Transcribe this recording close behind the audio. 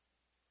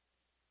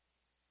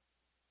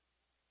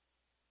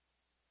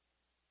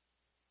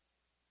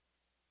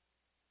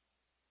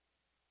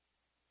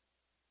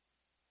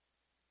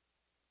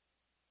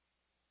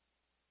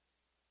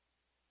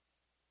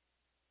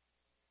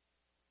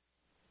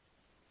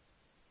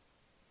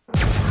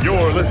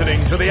You're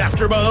listening to the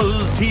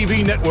AfterBuzz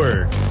TV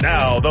Network,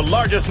 now the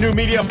largest new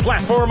media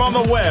platform on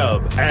the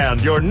web, and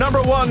your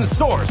number one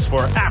source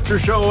for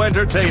after-show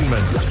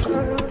entertainment.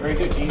 Very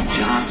good, Keith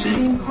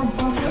Johnson. From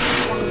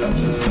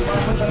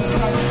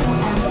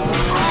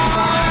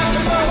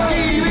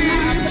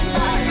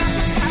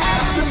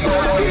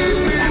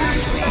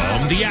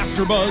the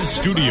AfterBuzz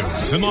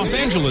Studios in Los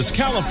Angeles,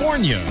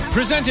 California,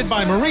 presented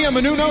by Maria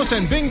Menounos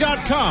and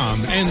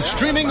Bing.com, and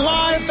streaming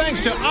live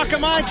thanks to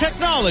Akamai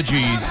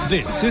Technologies,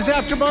 this is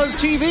AfterBuzz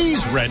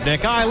TV's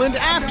Redneck Island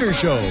After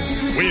Show.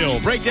 We'll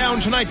break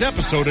down tonight's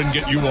episode and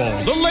get you all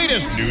the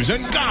latest news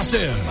and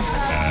gossip.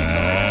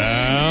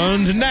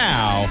 And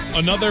now,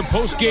 another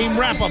post-game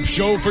wrap-up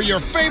show for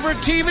your favorite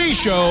TV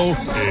show.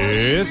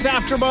 It's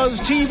AfterBuzz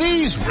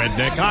TV's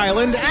Redneck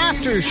Island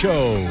After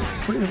Show.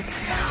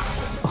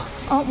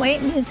 Oh,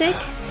 wait, music.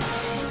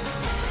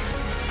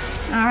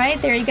 All right,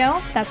 there you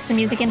go. That's the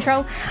music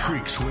intro.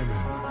 Creek swimming.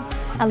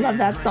 I love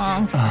that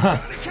song.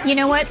 You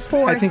know what?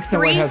 For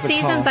 3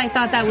 seasons, I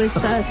thought that was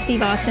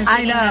Steve Austin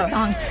singing that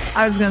song.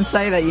 I was going to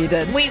say that you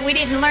did. We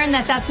didn't learn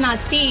that that's not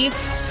Steve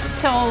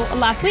till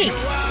last week.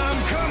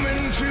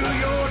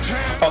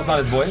 Oh, it's not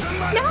his voice?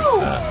 No.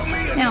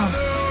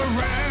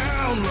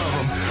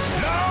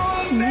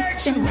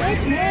 Mixed and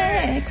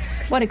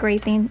Rednecks. What a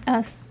great theme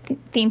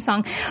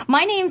song.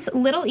 My name's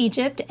Little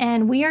Egypt,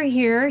 and we are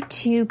here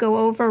to go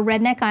over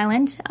Redneck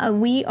Island.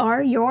 We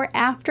are your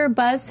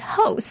AfterBuzz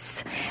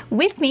hosts.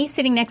 With me,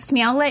 sitting next to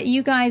me, I'll let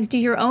you guys do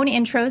your own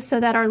intros so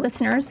that our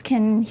listeners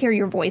can hear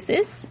your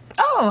voices.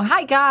 Oh,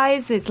 hi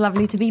guys. It's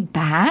lovely to be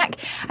back.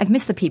 I've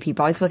missed the PP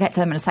boys. We'll get to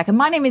them in a second.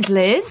 My name is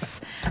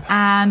Liz,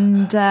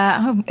 and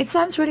it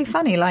sounds really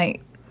funny,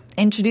 like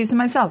introducing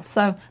myself.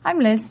 So I'm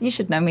Liz. You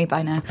should know me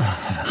by now.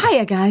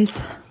 Hiya, guys.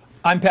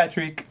 I'm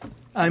Patrick.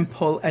 I'm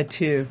Paul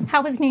Atu.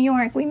 How was New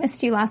York? We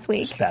missed you last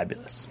week. It's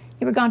fabulous.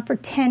 You were gone for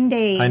 10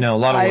 days. I know, a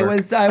lot of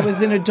work. I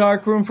was in a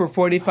dark room for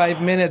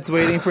 45 minutes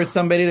waiting for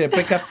somebody to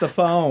pick up the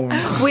phone.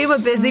 We were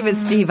busy with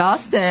Steve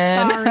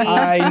Austin. Sorry.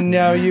 I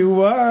know you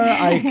were.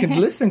 I could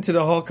listen to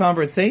the whole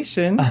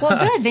conversation.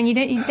 Well, good. Then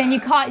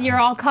you're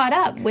all caught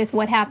up with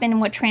what happened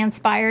and what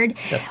transpired.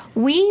 Yes.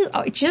 We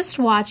just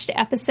watched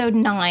episode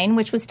 9,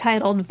 which was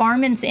titled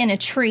 "Varmints in a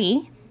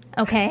Tree."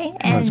 Okay,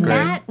 and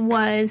that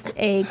was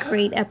a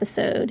great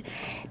episode.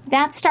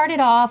 That started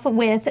off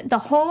with the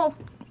whole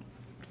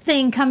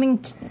thing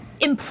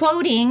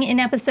imploding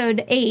in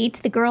episode 8.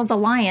 The Girls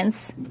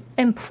Alliance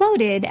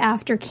imploded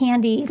after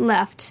Candy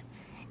left,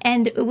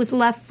 and it was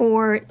left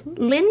for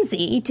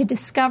Lindsay to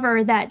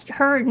discover that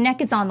her neck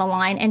is on the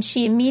line, and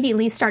she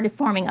immediately started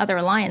forming other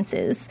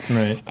alliances.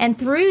 Right. And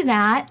through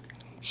that,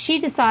 she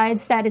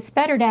decides that it's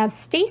better to have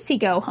Stacy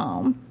go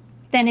home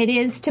than it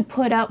is to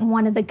put up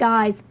one of the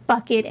guys,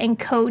 Bucket and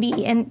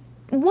Cody. And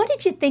what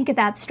did you think of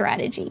that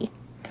strategy?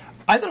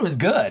 I thought it was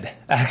good,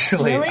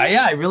 actually. Really?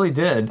 I really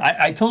did.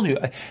 I told you,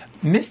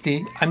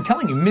 Misty, I'm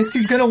telling you,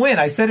 Misty's going to win.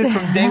 I said it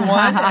from day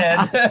one,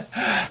 and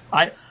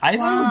I thought it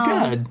was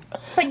good.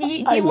 But do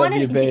you want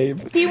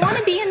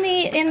to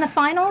be in the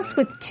finals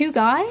with 2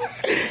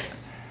 guys?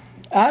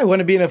 I want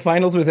to be in the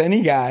finals with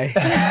any guy.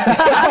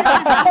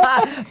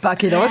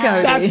 Bucket or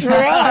Cody. That's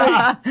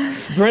right.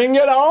 Bring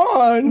it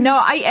on. No,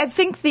 I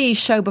think the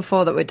show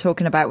before that we're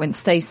talking about when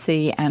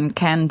Stacey and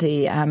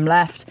Candy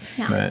left,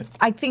 Right.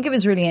 I think it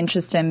was really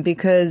interesting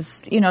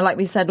because, like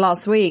we said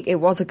last week, it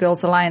was a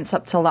girls' alliance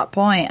up till that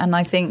point, and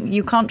I think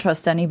you can't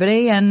trust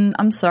anybody, and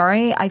I'm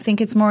sorry, I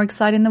think it's more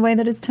exciting the way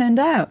that it's turned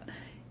out.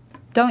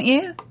 Don't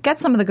you? Get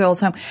some of the girls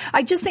home.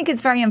 I just think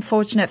it's very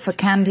unfortunate for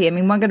Candy. I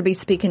mean, we're going to be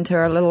speaking to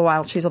her a little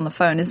while. She's on the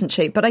phone, isn't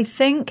she? But I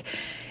think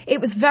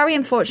it was very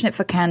unfortunate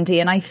for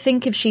Candy. And I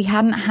think if she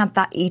hadn't had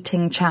that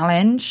eating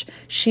challenge,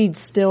 she'd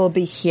still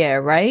be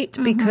here, right?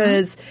 Mm-hmm.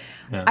 Because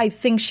I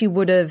think she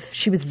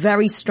was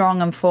very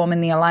strong on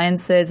forming the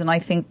alliances. And I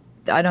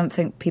don't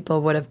think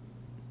people would have.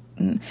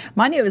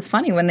 Mind you, it was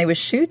funny when they were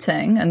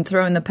shooting and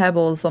throwing the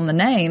pebbles on the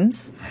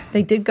names.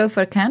 They did go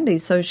for Candy,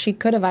 so she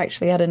could have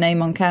actually had a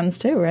name on cans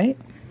too, right?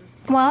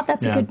 Well,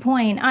 that's a good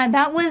point.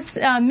 That was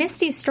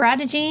Misty's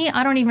strategy.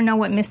 I don't even know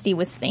what Misty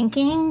was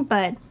thinking,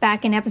 but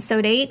back in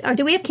episode 8,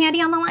 do we have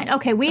Candy on the line?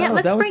 Okay,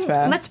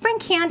 let's bring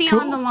Candy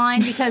on the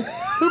line because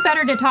who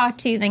better to talk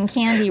to than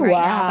Candy right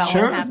now about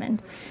what's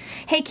happened?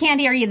 Hey,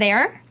 Candy, are you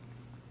there?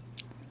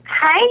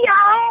 Hey,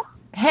 y'all.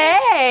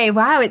 Hey,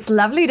 wow, it's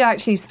lovely to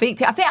actually speak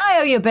to you. I think I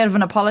owe you a bit of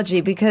an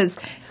apology because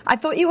I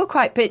thought you were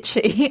quite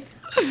bitchy.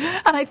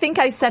 And I think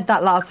I said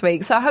that last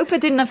week, so I hope it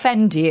didn't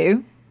offend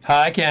you.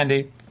 Hi,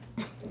 Candy.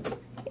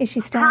 Is she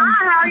still Hi,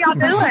 how are y'all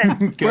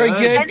doing? We're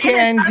good,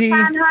 Candy. It's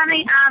so fun,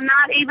 honey. I'm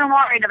not even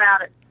worried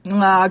about it.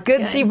 Oh,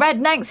 good. See,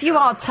 rednecks, you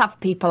are tough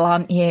people,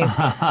 aren't you?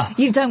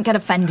 You don't get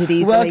offended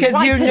easily. Well, because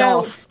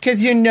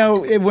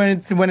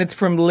when it's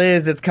from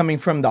Liz, it's coming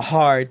from the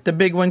heart. The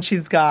big one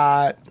she's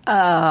got.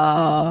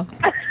 Oh.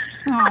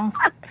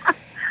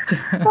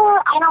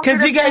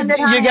 Because you guys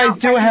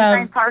do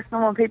have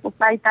personal when people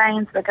say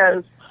things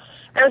because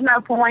there's no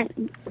point.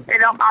 It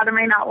don't bother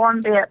me not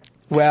one bit.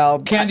 Well,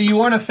 Candy, you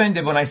weren't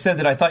offended when I said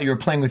that I thought you were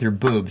playing with your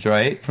boobs,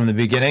 right? From the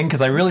beginning?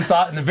 Because I really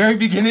thought in the very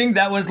beginning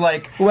that was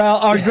like... Well,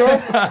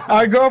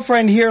 our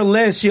girlfriend here,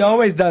 Liz, she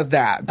always does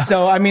that.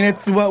 So, I mean,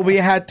 it's what we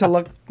had to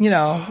look,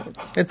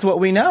 it's what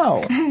we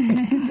know.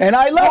 And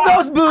I love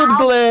those boobs,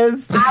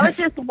 Liz. I was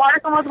just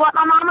working with what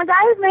my mama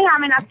gave me. I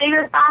mean, I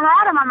figured if I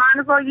had them, I might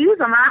as well use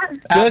them, right?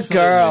 Good Absolutely.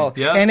 girl.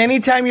 Yep. And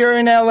anytime you're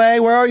in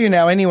L.A., where are you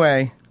now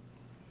anyway?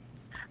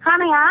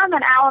 Honey, I'm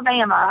in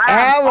Alabama.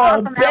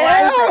 Alabama.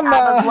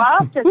 I would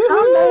love to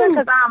come there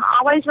because I'm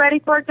always ready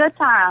for a good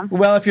time.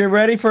 Well, if you're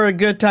ready for a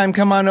good time,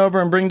 come on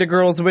over and bring the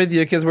girls with you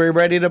because we're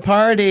ready to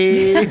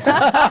party. Hey,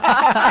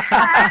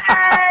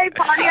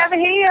 party over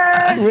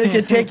here. We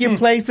could take you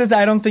places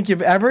I don't think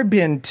you've ever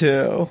been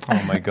to.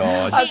 Oh, my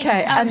God.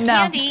 Okay, and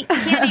now. Candy,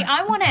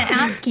 I want to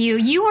ask you.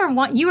 You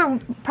were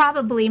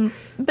probably,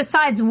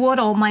 besides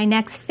Woodle, my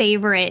next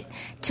favorite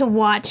to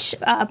watch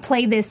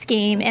play this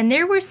game, and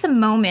there were some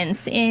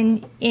moments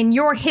in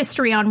your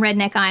history on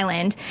Redneck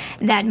Island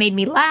that made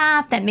me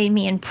laugh, that made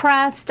me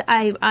impressed.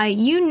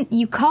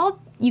 You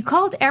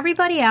called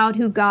everybody out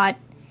who got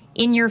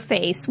in your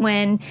face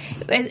when,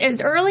 as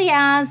early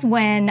as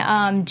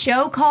when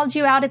Joe called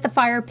you out at the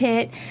fire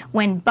pit,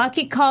 when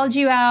Bucket called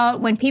you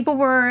out, when people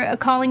were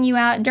calling you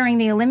out during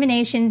the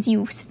eliminations,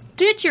 you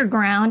stood your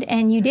ground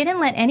and you didn't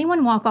let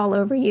anyone walk all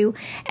over you.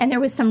 And there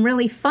was some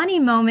really funny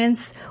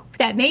moments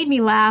that made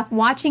me laugh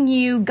watching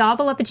you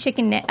gobble up a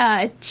chicken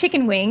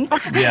wing.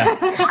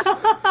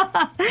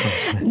 Yeah.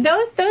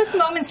 Those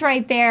moments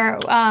right there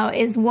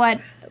is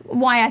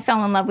why I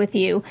fell in love with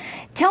you.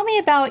 Tell me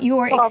about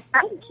your...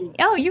 Thank you.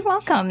 Oh, you're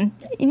welcome.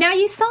 Now,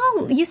 you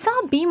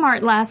saw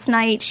B-Mart last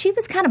night. She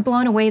was kind of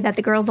blown away that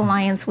the Girls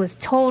Alliance was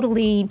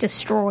totally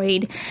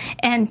destroyed.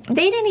 And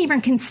they didn't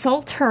even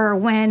consult her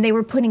when they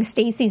were putting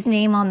Stacy's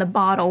name on the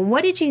bottle.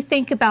 What did you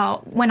think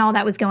about when all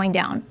that was going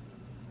down?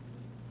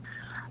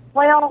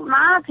 Well,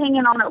 my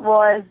opinion on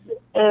it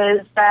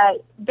is that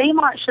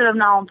B-Mart should have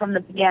known from the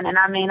beginning.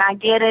 I mean, I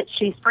get it.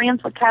 She's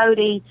friends with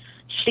Cody.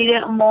 She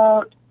didn't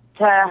want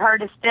to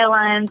hurt his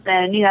feelings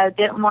and,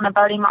 didn't want to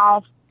vote him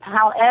off.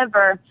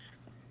 However,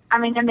 I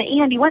mean, in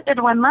the end, he went there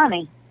to win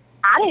money.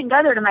 I didn't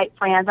go there to make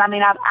friends. I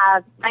mean, I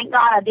thank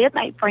God I did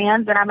make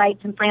friends, and I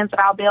made some friends that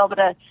I'll be able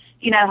to,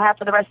 have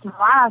for the rest of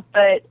my life.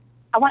 But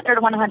I went there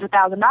to win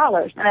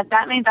 $100,000, and if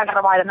that means I got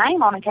to write a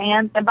name on a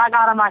can, then by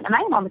God, I'm writing a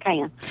name on the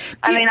can.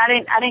 I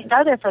didn't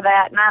go there for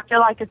that, and I feel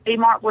like if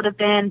B-Mart would have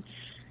been,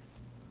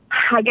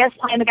 I guess,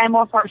 playing the game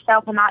more for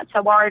herself and not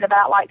so worried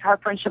about like her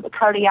friendship with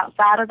Cody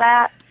outside of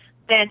that,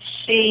 then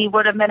she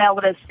would have been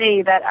able to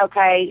see that,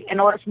 okay, in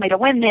order for me to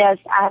win this,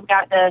 I have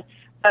got to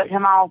vote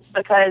him off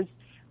because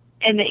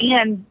in the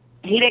end,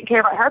 he didn't care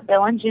about her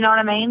feelings. You know what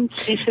I mean?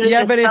 She should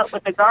have just voted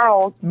with the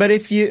girls. But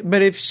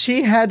if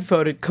she had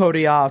voted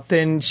Cody off,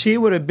 then she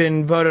would have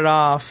been voted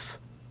off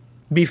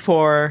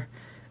before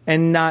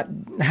and not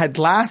had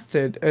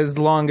lasted as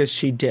long as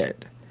she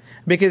did.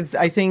 Because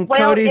I think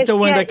Cody's the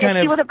one that kind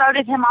of... If she would have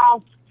voted him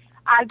off,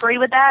 I agree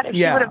with that. If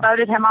she would have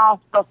voted him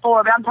off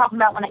before, but I'm talking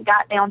about when it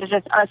got down to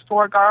just us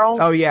four girls.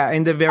 Oh, yeah,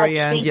 in the very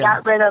end, she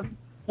got rid of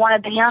one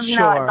of them, like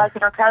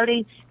Bucket or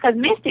Cody. Because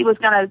Misty was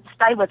going to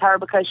stay with her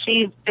because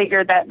she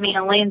figured that me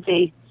and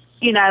Lindsay,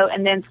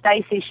 and then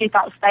Stacy, she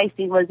thought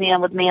Stacy was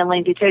in with me and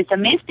Lindsay too. So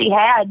Misty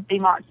had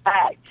B-Mart's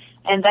back,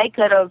 and they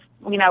could have,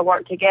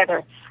 worked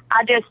together.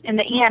 In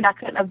the end, I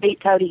couldn't have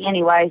beat Cody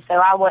anyway, so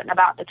I wasn't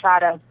about to try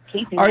to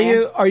keep him.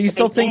 Are you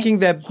still thinking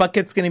that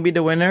Bucket's going to be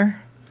the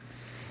winner?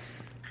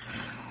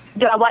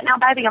 Do I what now,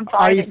 baby? I'm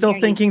sorry. Are you still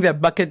thinking that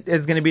Bucket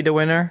is going to be the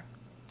winner?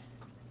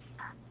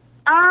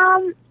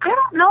 I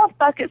don't know if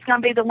Bucket's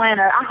going to be the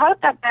winner. I hope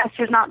that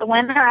bastard's not the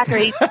winner after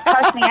he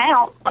cussed me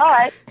out,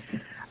 but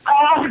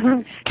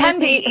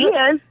Candy if he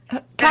is.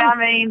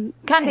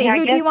 Candy,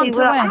 who do you want to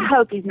win? I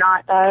hope he's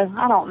not, though.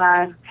 I don't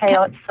know.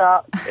 Hell, it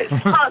sucks. It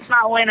sucks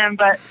not winning,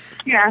 but,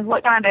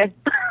 what can I do?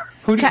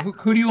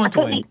 Who do you want to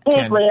win,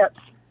 Candy?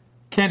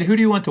 Candy, who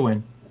do you want to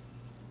win?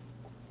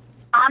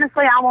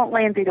 Honestly, I want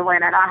Lindsay to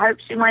win it. I hope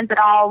she wins it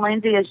all.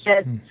 Lindsay is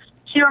just,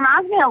 she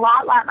reminds me a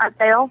lot like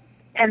myself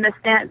in the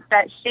sense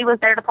that she was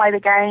there to play the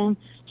game.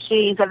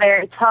 She's a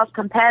very tough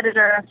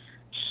competitor.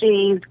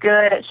 She's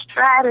good at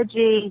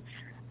strategy.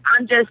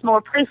 I'm just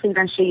more prissy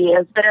than she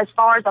is. But as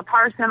far as a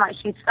person, like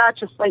she's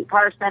such a sweet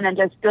person and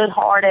just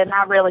good-hearted, and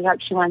I really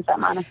hope she wins that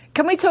money.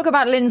 Can we talk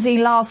about Lindsay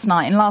in last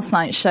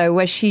night's show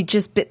where she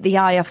just bit the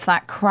eye off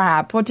that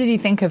crab? What did you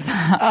think of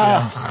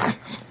that?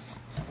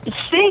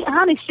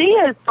 She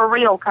is for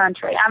real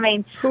country. I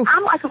mean,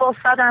 I'm like a little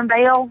Southern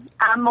Belle.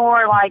 I'm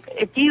more like,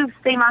 if you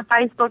see my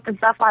Facebook and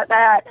stuff like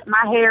that,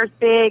 my hair's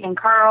big and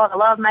curled. I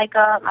love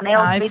makeup. My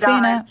nails I've be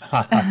seen done. it.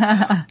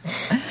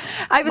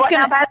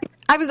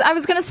 I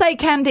was going to say,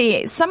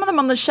 Candy, some of them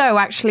on the show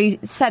actually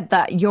said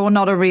that you're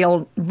not a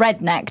real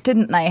redneck,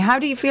 didn't they? How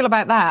do you feel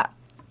about that?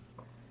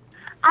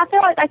 I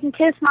feel like they can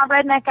kiss my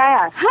redneck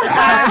ass.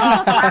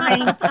 I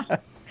mean,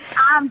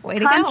 I'm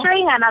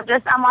country, and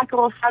I'm like a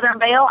little Southern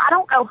Belle. I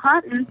don't go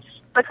hunting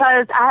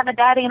because I have a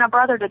daddy and a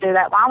brother to do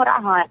that. Why would I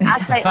hunt?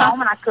 I stay at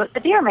home and I cook the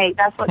deer meat.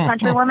 That's what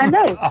country women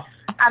do.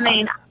 I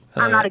mean,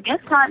 I'm not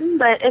against hunting,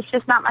 but it's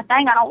just not my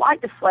thing. I don't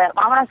like to sweat.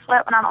 Why would I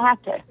sweat when I don't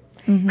have to?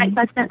 Makes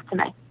no sense to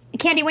me.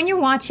 Candy, when you're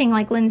watching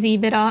like Lindsay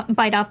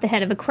bite off the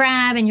head of a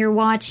crab and you're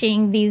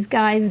watching these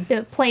guys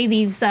play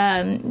these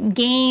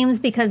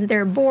games because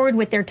they're bored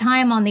with their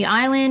time on the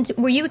island,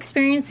 were you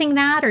experiencing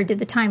that, or did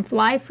the time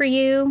fly for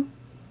you?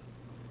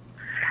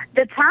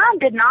 The time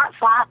did not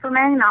fly for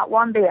me, not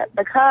one bit,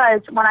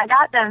 because when I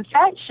got the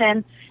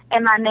infection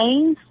in my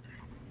knees,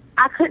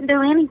 I couldn't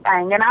do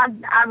anything, and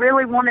I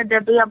really wanted to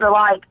be able to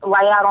like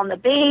lay out on the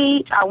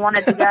beach. I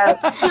wanted to go,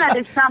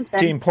 do something.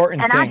 The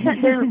important and thing. I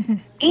couldn't do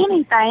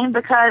anything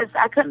because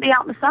I couldn't be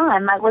out in the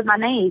sun like with my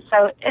knees.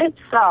 So it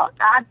sucked.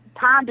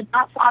 Time did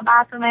not fly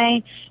by for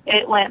me.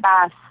 It went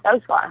by so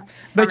slow.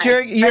 But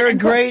you're a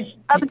great.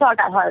 Up until I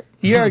got hurt.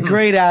 You're a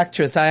great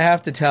actress, I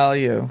have to tell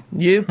you.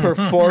 Your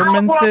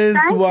performances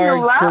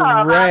were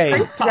I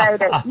great.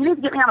 appreciate it. You need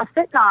to get me on a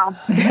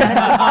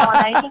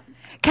sitcom.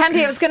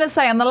 Candy, I was going to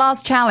say, on the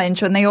last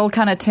challenge, when they all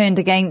kind of turned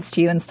against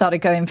you and started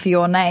going for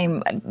your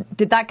name,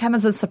 did that come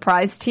as a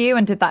surprise to you,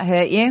 and did that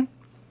hurt you?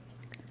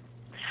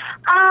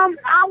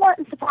 I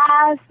wasn't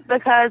surprised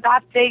because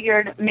I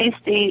figured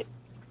Misty,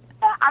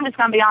 I'm just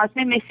going to be honest,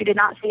 me and Misty did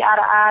not see eye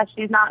to eye.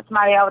 She's not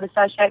somebody I would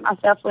associate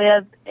myself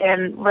with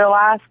in real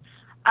life.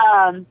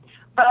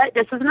 But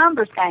this is a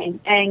numbers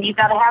game, and you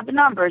got to have the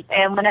numbers.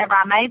 And whenever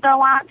I made the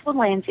alliance with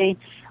Lindsay,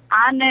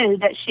 I knew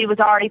that she was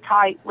already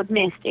tight with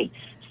Misty.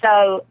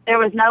 So there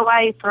was no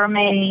way for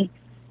me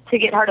to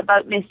get her to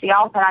vote Misty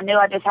off, and I knew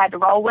I just had to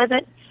roll with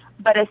it.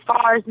 But as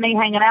far as me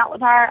hanging out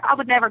with her, I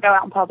would never go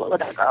out in public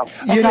with that girl.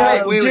 Do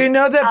you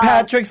know that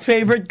Patrick's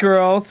favorite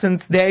girl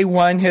since day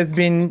one has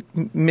been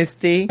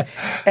Misty?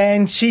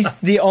 And she's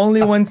the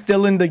only one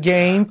still in the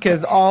game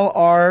because all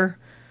our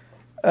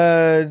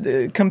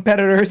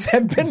competitors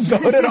have been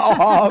voted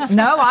off.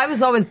 No, I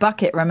was always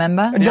Bucket,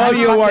 remember? No,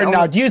 you are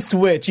not. You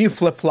switch. You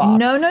flip-flop.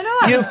 No.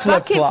 I was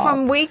Bucket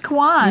from week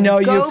one. No,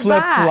 Go you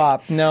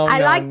flip-flop. No, I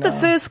liked the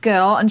first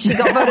girl, and she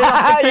got voted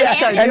off the first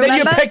show. And then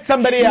you picked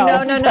somebody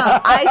else. No.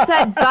 I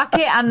said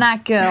Bucket and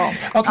that girl.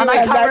 Okay, and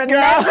I can't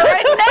remember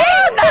her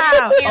name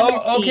now.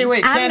 Oh, okay,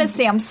 wait. And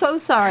Misty, I'm so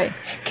sorry.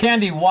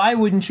 Candy, why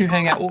wouldn't you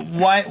hang out?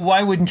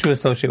 Why wouldn't you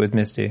associate with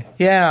Misty?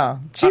 Yeah,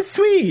 she's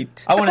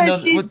sweet. I want to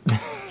know.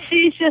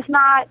 She's just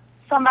not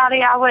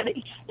somebody I would. You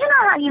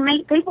know how you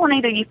meet people and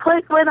either you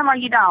click with them or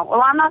you don't.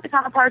 Well, I'm not the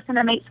kind of person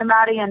to meet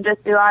somebody and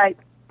just be like,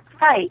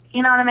 hey,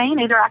 you know what I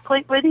mean? Either I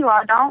click with you or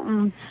I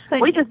don't,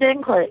 and we just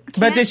didn't click.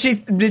 But did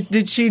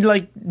she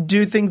like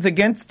do things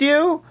against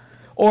you,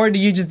 or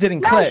you just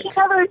didn't click?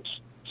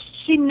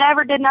 She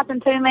never did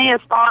nothing to me.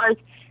 As far as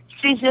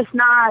she's just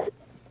not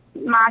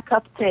my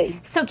cup of tea.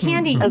 So,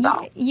 Candy,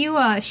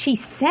 she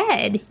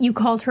said you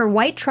called her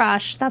white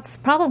trash. That's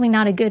probably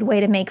not a good way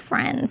to make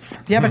friends.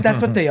 Yeah, but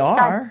that's what they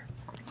are.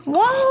 Whoa!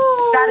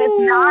 That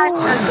is not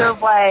a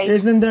good way.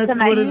 Isn't that to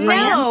make what it is?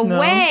 No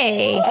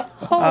way!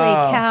 Holy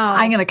cow!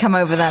 I'm going to come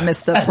over that,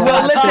 Mr.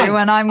 Well, listen,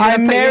 when I'm going to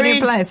put you in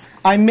your place.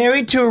 I'm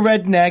married to a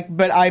redneck,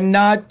 but I'm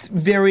not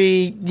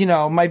very,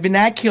 my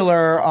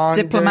vernacular on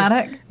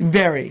diplomatic.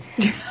 Very.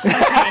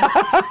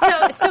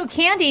 So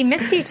Candy,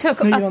 Misty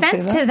took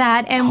offense to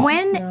that, and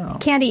when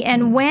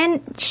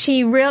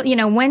she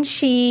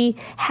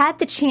had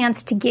the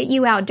chance to get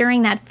you out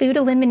during that food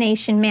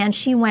elimination, man,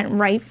 she went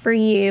right for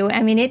you.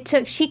 I mean,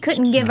 she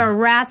couldn't give a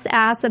rat's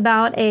ass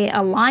about a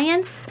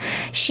alliance.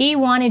 She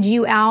wanted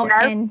you out,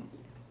 and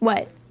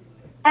what?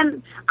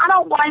 And I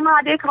don't blame her.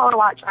 I did call her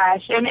white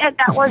trash, and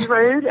that was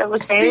rude. It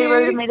was very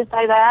rude of me to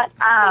say that.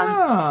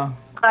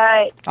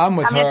 But I'm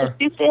with her.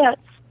 If it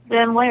fits,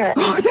 then wear it.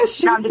 No, I'm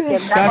just kidding.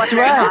 That's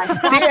right.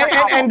 See,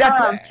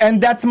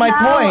 and that's my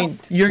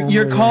point.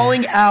 You're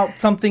calling out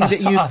something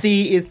that you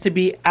see is to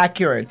be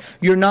accurate.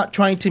 You're not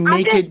trying to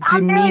make it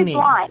demeaning.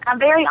 I'm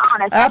very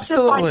honest.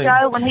 Absolutely. Just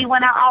like Joe, when he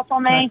went out off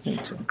on me,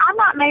 I'm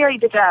not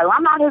married to Joe.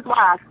 I'm not his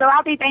wife. So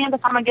I'll be damned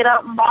if I'm going to get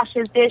up and wash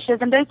his dishes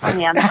and do for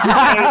him. I'm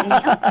not married to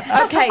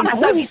him. Okay,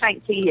 so who do you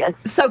think he is?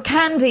 So,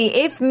 Candy,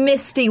 if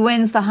Misty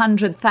wins the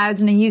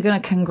 100,000, are you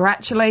going to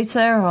congratulate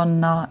her or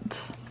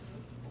not?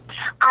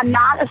 I'm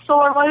not a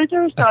sore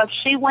loser, so if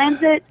she wins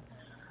it,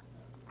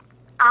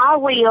 I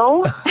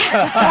will. I'm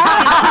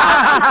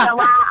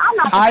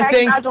not going to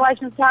say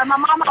congratulations to her. My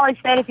mom always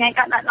said, if you ain't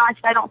got nothing nice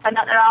to say, don't say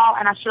nothing at all,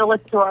 and I should have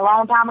listened to her a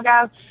long time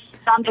ago,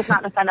 so I'm just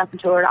not going to say nothing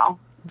to her at all.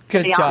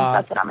 Good job.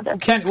 Honest, that's what I'm going to do.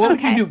 Ken, what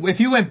would you do if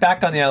you went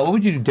back on the island? What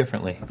would you do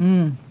differently?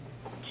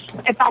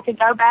 If I could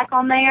go back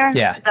on there,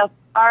 the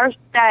first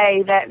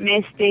day that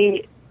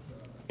Misty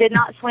did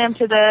not swim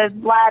to the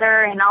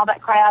ladder and all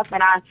that crap,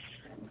 and I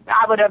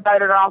would have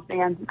voted her off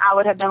then. I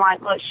would have been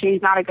like, look,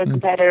 she's not a good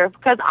competitor.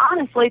 Because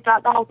honestly,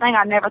 throughout the whole thing,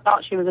 I never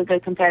thought she was a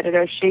good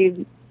competitor. She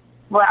did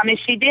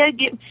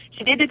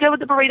do good with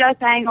the burrito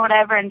thing or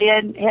whatever and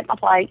did hit my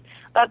plate.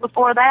 But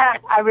before that,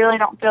 I really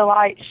don't feel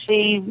like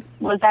she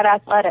was that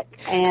athletic.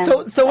 And so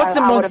what's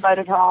I would have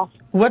voted her off.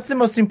 What's the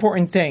most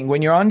important thing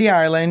when you're on the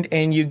island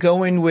and you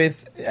go in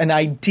with an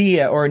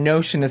idea or a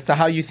notion as to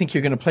how you think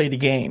you're going to play the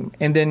game,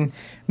 and then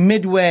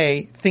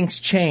midway things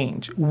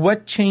change?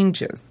 What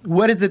changes?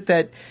 What is it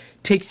that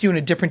takes you in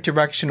a different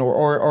direction,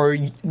 or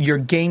your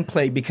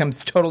gameplay becomes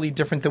totally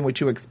different than what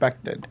you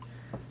expected?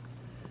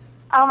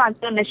 Oh my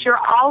goodness, you're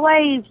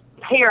always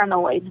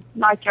paranoid.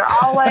 Like, you're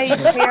always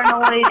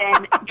paranoid,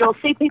 and you'll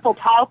see people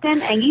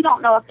talking, and you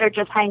don't know if they're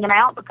just hanging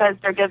out because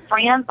they're good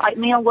friends. Like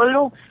me and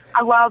Woodle,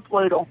 I love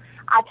Woodle.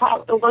 I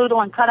talked to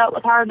Woodle and cut up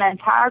with her the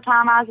entire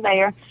time I was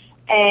there,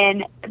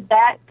 and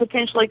that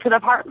potentially could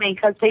have hurt me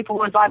because people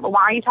was like, well,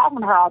 why are you talking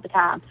to her all the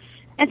time?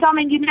 And so, I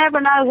mean, you never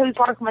know who's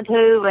working with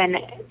who, and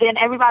then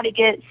everybody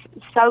gets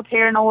so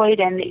paranoid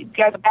and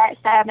go to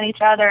backstabbing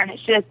each other, and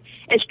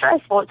it's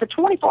stressful. It's a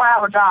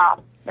 24-hour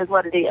job. Is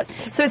what it is.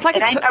 So it's like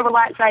it ain't no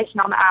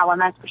relaxation on the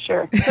island, that's for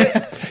sure. So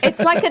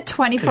it's like a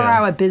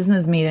 24-hour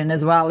business meeting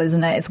as well,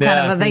 isn't it? It's kind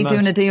of, are they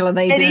doing a deal? Are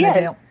they doing a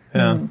deal?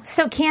 Yeah.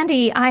 So,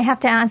 Candy, I have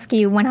to ask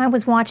you, when I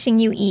was watching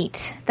you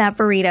eat that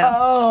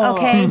burrito,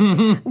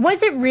 okay,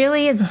 was it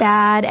really as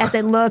bad as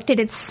it looked? Did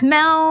it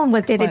smell?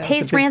 Did it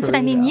taste rancid?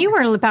 I mean, you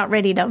were about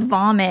ready to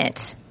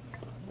vomit.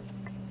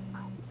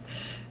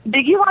 Do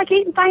you like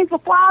eating things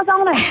with flies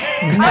on it?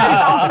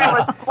 There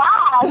was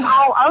flies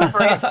all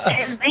over it.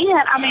 And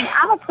then, I mean,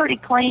 I'm a pretty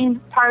clean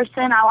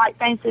person. I like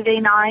things to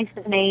be nice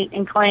and neat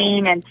and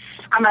clean, and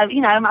I'm my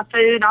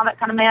food and all that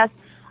kind of mess.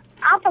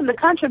 I'm from the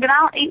country, but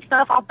I don't eat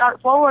stuff off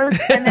dirt floors,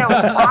 and there was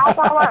flies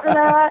all over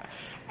that.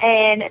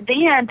 And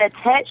then the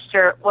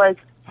texture was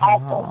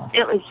awful.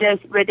 It was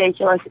just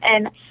ridiculous.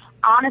 And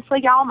honestly,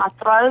 y'all, my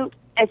throat,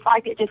 it's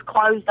like it just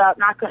closed up,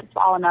 and I couldn't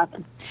swallow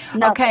nothing.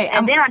 Okay.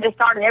 And then I just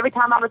started, every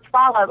time I would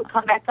swallow, it would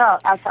come back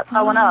up. I started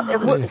throwing up. It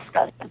was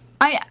disgusting.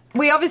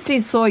 We obviously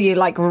saw you,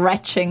 like,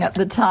 retching at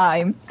the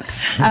time.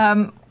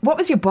 What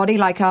was your body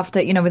like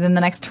after, within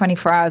the next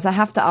 24 hours? I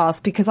have to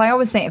ask, because I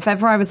always think if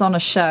ever I was on a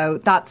show,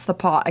 that's the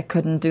part I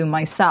couldn't do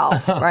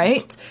myself,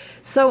 right?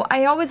 So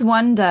I always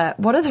wonder,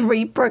 what are the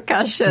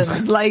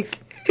repercussions? Like,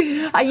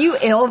 are you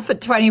ill for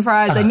 24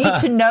 hours? I need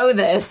to know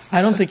this.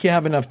 I don't think you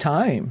have enough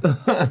time.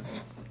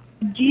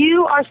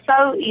 You are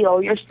so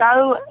ill. You're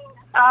so,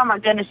 oh my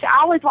goodness.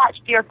 I always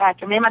watched Fear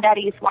Factor. Me and my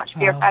daddy used to watch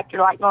Fear Factor,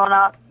 like, growing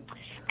up.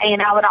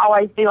 And I would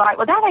always be like,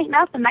 well, that ain't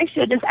nothing. They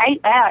should have just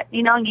ate that.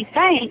 And you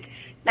think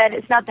that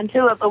it's nothing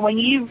to it. But when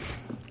you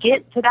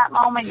get to that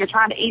moment, you're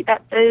trying to eat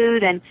that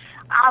food. And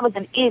I was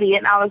an idiot.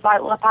 And I was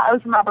like, well, if I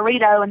open my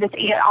burrito and just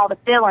eat all the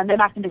filling, then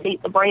I can just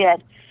eat the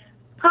bread.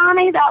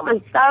 Honey, that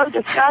was so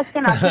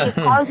disgusting. I should just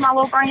close my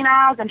little green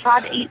eyes and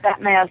try to eat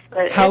that mess.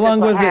 But How long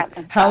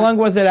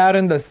was it out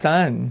in the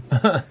sun?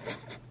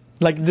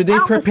 Like, did they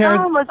prepare? The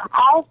sun was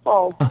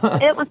awful.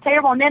 It was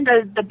terrible. And then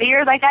the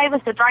beer they gave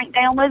us to drink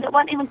down with, it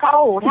wasn't even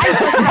cold. Still,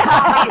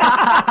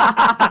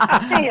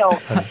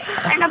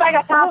 ain't nobody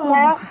got time for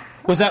that.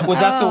 Was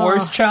that the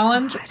worst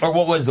challenge, or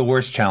what was the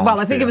worst challenge? Well,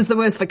 I think it was the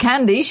worst for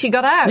Candy. She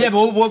got out. Yeah,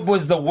 but what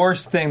was the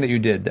worst thing that you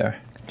did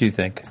there? Do you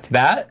think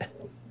that?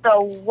 The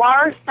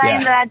worst thing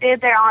that I did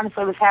there,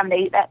 honestly, was having to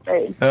eat that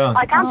food. Oh.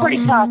 Like, I'm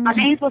pretty tough. My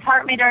knees was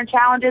hurting me during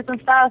challenges and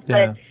stuff,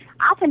 but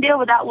I can deal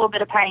with that little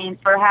bit of pain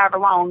for however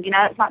long.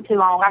 It's not too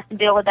long. I can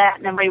deal with that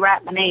and then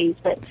rewrap my knees.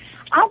 But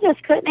I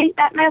just couldn't eat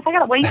that mess. I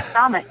got a weak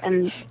stomach.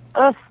 And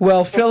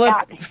well,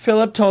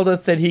 Philip told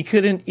us that he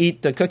couldn't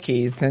eat the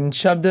cookies and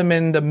shoved them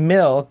in the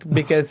milk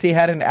because he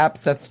had an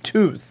abscessed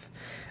tooth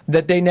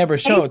that they never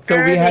showed. So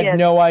we had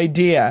no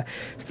idea.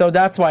 So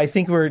that's why I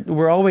think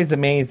we're always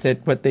amazed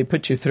at what they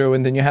put you through,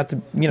 and then you have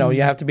to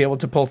you have to be able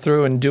to pull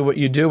through and do what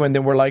you do, and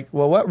then we're like,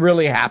 well, what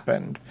really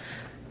happened?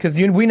 Because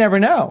we never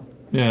know.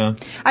 Yeah.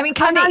 I mean,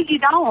 Candy, no, you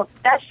don't.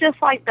 That's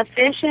just like the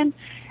fishing.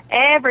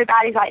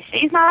 Everybody's like,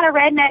 she's not a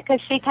redneck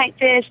because she can't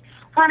fish.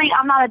 Honey,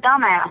 I'm not a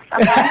dumbass.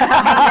 Okay?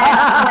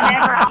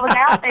 Whenever I was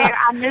out there,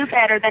 I knew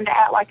better than to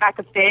act like I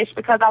could fish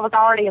because I was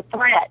already a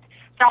threat.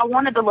 So I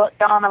wanted to look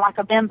dumb and like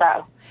a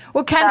bimbo.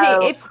 Well,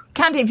 Candy,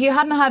 if you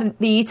hadn't had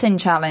the eating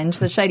challenge,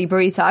 the Shady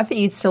Burrito, I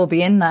think you'd still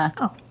be in there.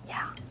 Oh,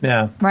 yeah.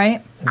 Yeah.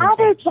 Right? I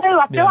do too.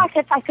 I feel like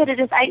if I could have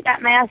just ate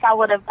that mess,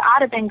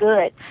 I'd have been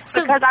good.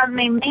 So, because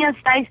me and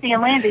Stacey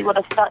and Lindsay would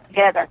have stuck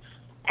together.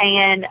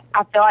 And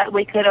I feel like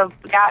we could have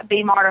got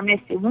B-Mart or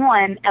Misty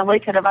won, and we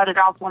could have voted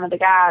off one of the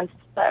guys.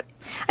 But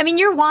I mean,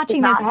 you're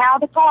watching this. Not how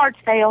the cards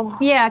fell.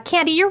 Yeah,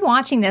 Candy, you're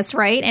watching this,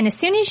 right? And as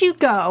soon as you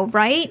go,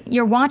 right,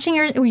 you're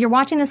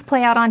watching this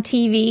play out on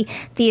TV.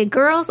 The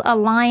Girls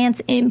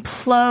Alliance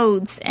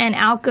implodes, and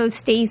out goes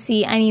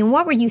Stacey. I mean,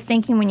 what were you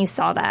thinking when you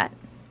saw that?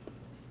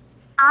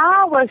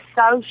 I was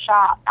so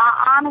shocked.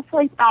 I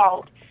honestly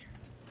thought.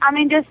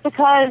 Just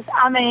because,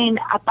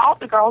 I thought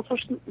the girls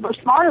were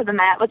smarter than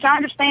that, which I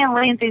understand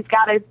Lindsay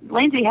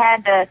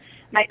had to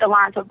make the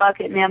alliance with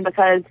Bucket and them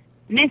because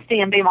Misty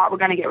and B-Mart were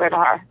going to get rid of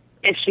her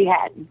if she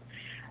hadn't.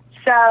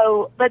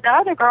 So, but the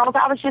other girls,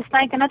 I was just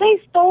thinking, are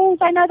these fools?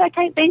 They know they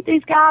can't beat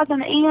these guys in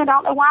the end. I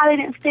don't know why they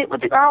didn't stick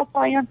with the girl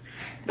plan.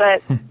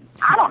 But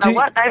I don't know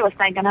what they was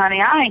thinking, honey.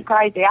 I ain't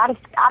crazy. I'd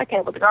have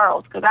kept with the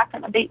girls because I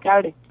couldn't have beat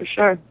Cody for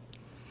sure.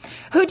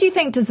 Who do you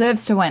think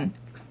deserves to win?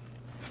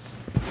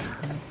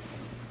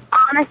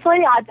 Honestly,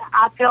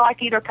 I feel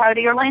like either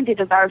Cody or Lindsay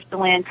deserves to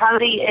win.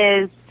 Cody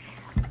is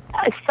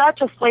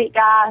such a sweet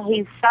guy.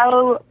 He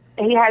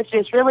has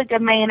just really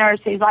good manners.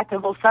 He's like a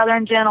little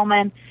Southern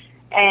gentleman,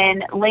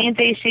 And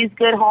Lindsay, she's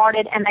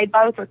good-hearted, and they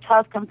both are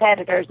tough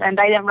competitors. And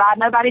they didn't ride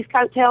nobody's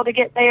coattail to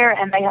get there,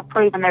 and they have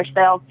proven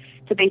themselves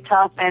to be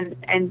tough, and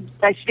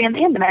they should be in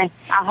the end of me.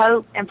 I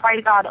hope and pray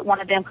to God that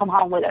one of them come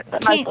home with it,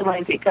 but mostly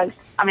Lindsay, because,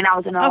 I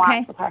was in an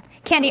alliance with her.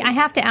 Candy, I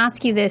have to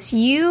ask you this.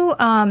 You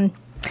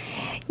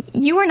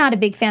are not a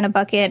big fan of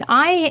Bucket.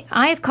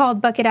 I've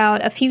called Bucket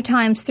out a few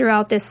times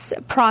throughout this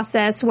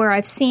process where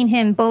I've seen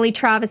him bully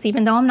Travis,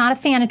 even though I'm not a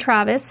fan of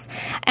Travis.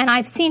 And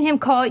I've seen him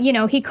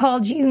he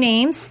called you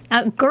names.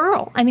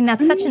 Girl.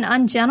 That's such an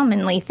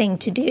ungentlemanly thing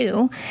to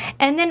do.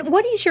 And then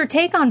what is your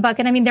take on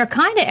Bucket? They're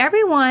kind of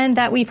everyone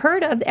that we've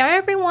heard of.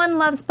 Everyone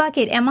loves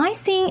Bucket. Am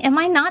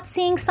I not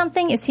seeing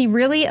something? Is he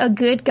really a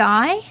good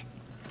guy?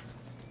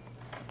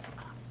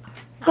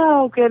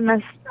 Oh,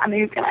 goodness. I knew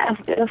you were going to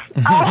ask this.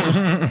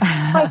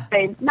 Let's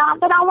see.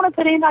 Not that I want to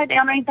put anybody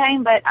down or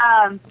anything, but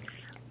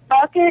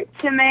Bucket,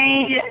 to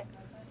me,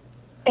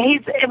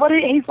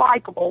 he's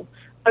likable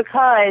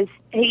because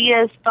he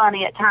is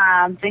funny at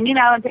times. And,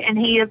 and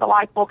he is a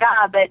likable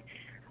guy. But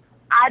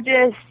I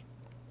just,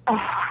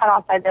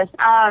 how do I say this?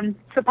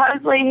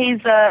 Supposedly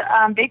he's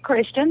a big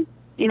Christian.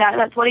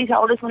 That's what he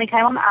told us when he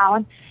came on the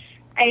island.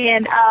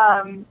 And,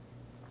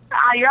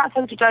 you're not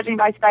supposed to judge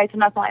anybody's faith or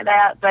nothing like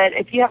that, but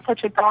if you have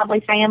such a godly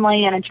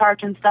family and in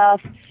church and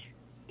stuff,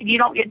 you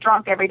don't get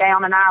drunk every day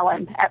on an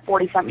island at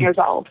 40-something years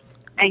old.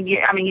 And you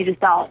just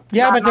don't.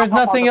 Yeah, but there's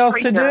nothing else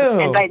to do.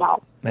 And they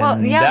don't.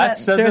 Well, yeah, that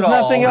says there's it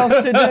all. Nothing else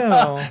to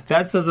do.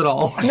 That says it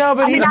all. No,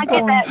 but I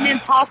get that. And then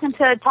talking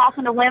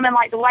to women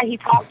like the way he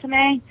talked to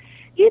me,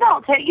 you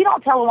don't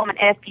tell a woman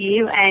F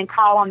you and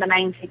call on the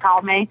names he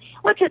called me,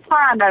 which is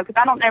fine though,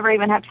 because I don't never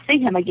even have to see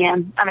him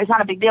again. It's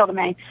not a big deal to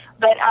me.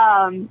 But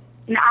I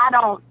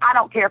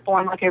don't care for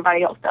him like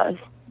everybody else does.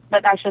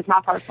 But that's just my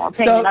personal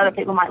opinion. Other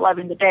people might love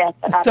him to death.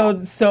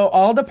 But so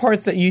all the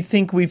parts that you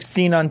think we've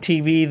seen on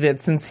TV that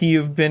since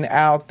you've been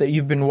out that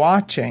you've been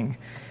watching,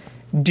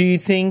 do you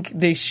think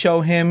they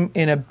show him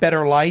in a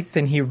better light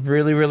than he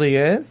really, really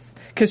is?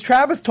 Because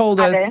Travis told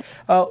us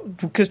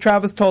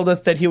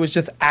that he was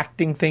just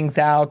acting things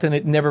out and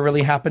it never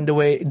really happened the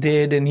way it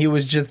did, and he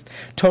was just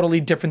totally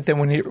different than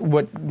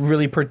what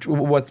really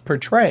was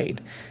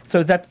portrayed. So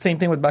is that the same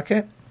thing with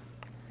Bucket?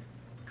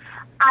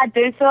 I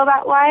do feel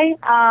that way.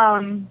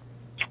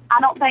 I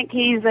don't think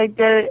he's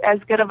as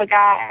good of a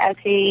guy as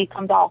he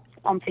comes off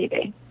on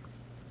TV.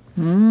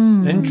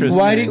 Interesting.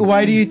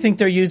 Why do you think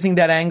they're using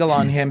that angle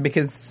on him?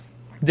 Because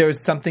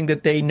there's something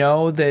that they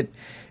know that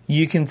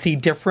you can see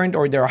different,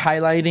 or they're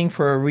highlighting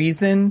for a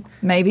reason?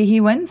 Maybe he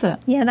wins it.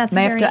 Yeah, that's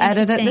they have to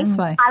edit it this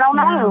way. I don't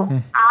know.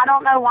 Yeah. I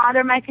don't know why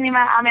they're making him.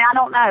 I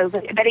don't know,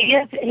 but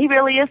he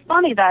really is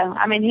funny though.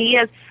 He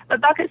is.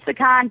 But Bucket's the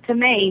kind to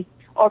me.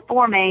 Or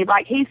for me,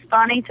 he's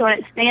funny to an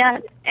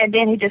extent, and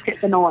then he just gets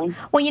annoying.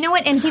 Well, you know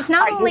what? And he's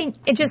not only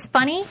just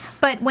funny,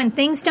 but when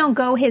things don't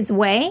go his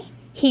way,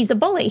 he's a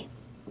bully.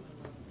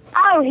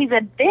 Oh, he's a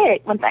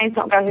dick when things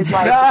don't go his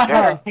way.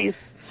 For sure.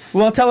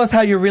 Well, tell us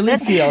how you really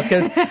feel,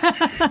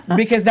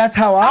 because that's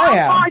how I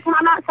am. Sorry, can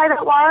I not say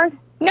that word?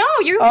 No,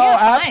 you're. Oh,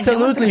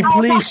 absolutely!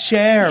 Please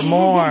share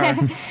more.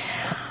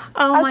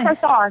 I'm so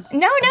sorry.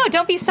 No,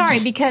 don't be sorry,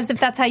 because if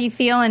that's how you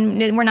feel,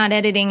 and we're not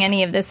editing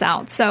any of this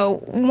out.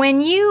 So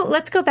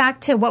let's go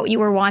back to what you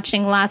were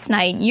watching last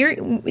night.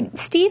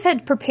 Steve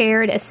had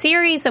prepared a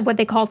series of what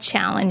they call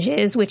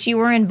challenges, which you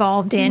were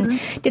involved in.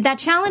 Mm-hmm. Did that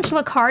challenge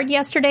look hard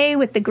yesterday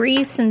with the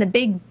grease and the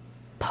big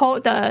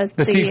the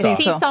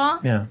seesaw?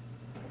 Yeah.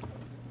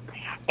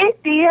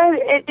 It did.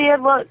 It did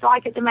look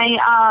like it to me.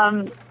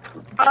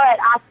 But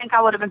I think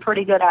I would have been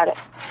pretty good at it.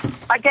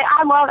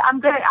 I'm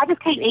good. I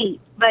just can't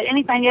eat. But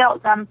anything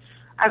else, I'm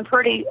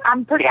pretty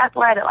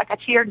athletic. I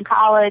cheered in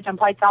college and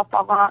played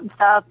softball and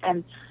stuff,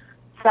 and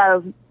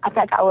so I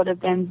think I would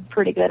have been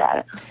pretty good at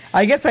it.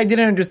 I guess I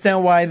didn't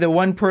understand why the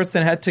one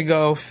person had to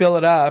go fill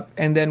it up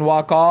and then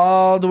walk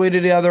all the way to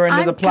the other end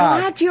of the plot.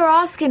 I'm glad you're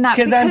asking that,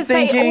 because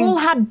they all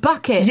had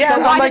buckets. Yeah,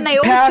 so why didn't they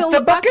all fill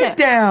the bucket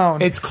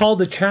down? It's called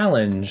the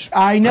challenge.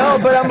 I know,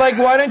 but I'm like,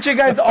 why don't you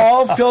guys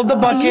all fill the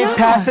bucket,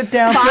 pass it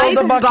down,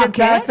 fill the bucket,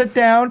 pass it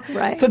down,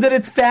 so that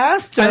it's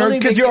faster,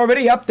 because you're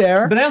already up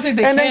there. But I don't think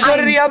they can. And then go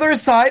to the other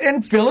side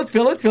and fill it.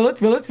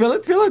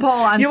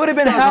 Paul, You would have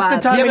been half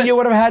the time, and you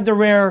would have had the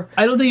rare.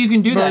 I don't think you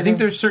can do that. I think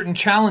there's certain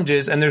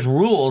challenges and there's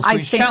rules for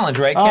each challenge,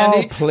 right,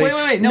 Candy? Oh, please.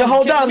 Wait. No,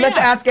 hold on. Let's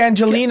ask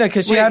Angelina,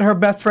 because she had her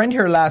best friend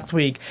here last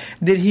week.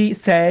 Did he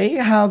say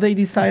how they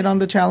decide on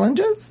the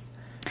challenges?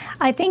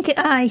 I think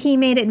he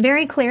made it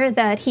very clear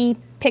that he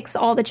picks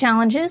all the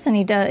challenges, and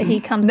he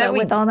comes up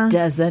with all them.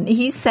 Doesn't.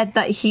 He said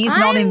that he's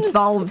not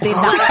involved in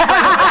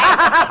that.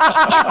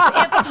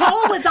 If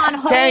Paul was on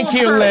hold, thank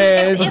you,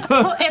 Liz.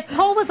 If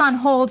Paul was on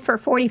hold for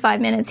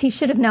 45 minutes, he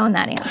should have known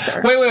that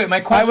answer. Wait. My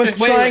question. I was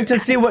trying to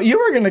see what you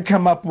were going to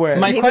come up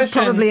with. He was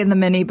probably in the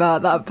minibar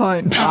at that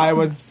point. I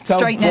was so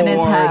straightening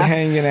his hair,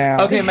 hanging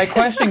out. Okay, my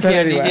question,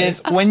 Candy,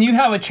 is when you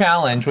have a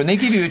challenge, when they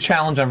give you a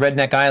challenge on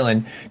Redneck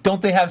Island,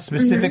 don't they have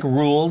specific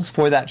rules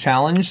for that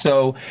challenge?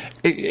 So,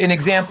 an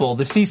example: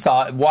 the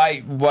seesaw.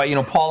 Why,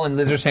 Paul and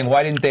Liz are saying,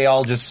 why didn't they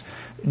all just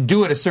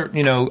do it a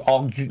certain,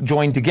 all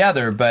join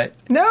together? But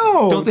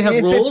no, don't they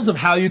have rules of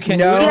how you can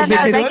do it?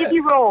 Yeah, no, they give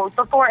you rules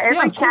before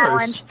every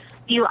challenge.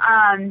 You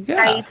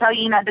they tell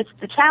you, this is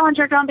the challenge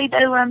you're going to be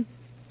doing.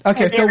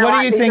 Okay, so what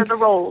do you think? These are the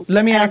rules.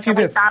 Let me ask you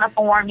this: we sign a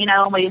form,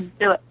 and we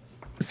do it.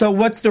 So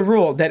what's the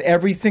rule? That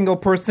every single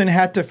person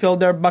had to fill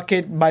their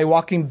bucket by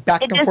walking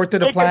back and forth to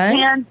the plank?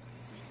 Depends.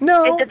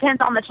 No. It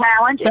depends on the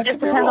challenge. It just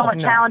depends on what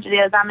challenge it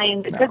is. I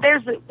mean, because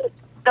there's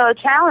the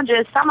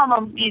challenges, some of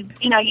them, you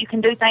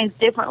can do things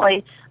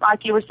differently,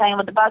 like you were saying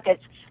with the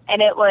buckets,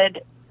 and it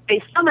would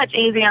be so much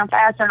easier and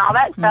faster and all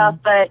that stuff,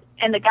 but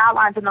in the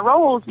guidelines and the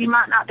rules, you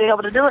might not be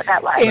able to do it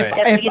that way.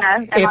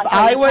 If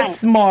I was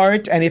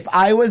smart and if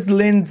I was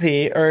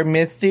Lindsay or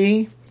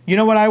Misty, you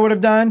know what I would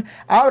have done?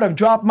 I would have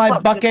dropped my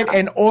bucket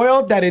and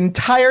oiled that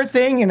entire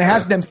thing and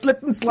had them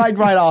slip and slide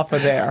right off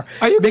of there.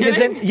 Are you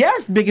kidding?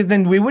 Because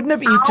then we wouldn't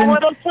have eaten. I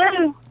would have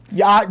too.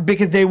 Yeah,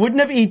 because they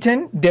wouldn't have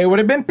eaten, they would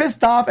have been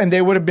pissed off, and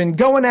they would have been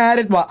going at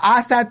it while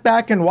I sat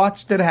back and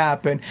watched it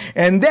happen.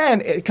 And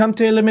then it come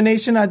to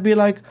elimination, I'd be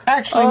like,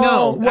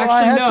 no.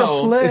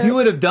 To if you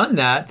would have done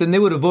that, then they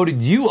would have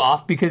voted you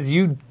off because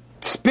you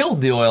spilled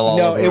the oil all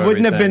over No, it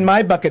wouldn't have been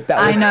my bucket that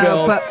was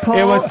spilled. But Paul,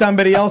 it was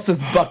somebody else's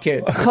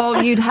bucket.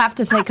 Paul, you'd have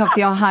to take off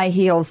your high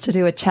heels to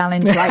do a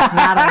challenge like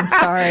that. I'm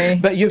sorry.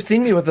 But you've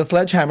seen me with a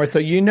sledgehammer, so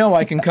you know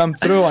I can come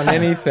through on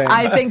anything.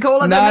 I think all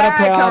of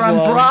America and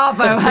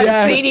Bravo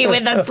have seen you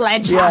with a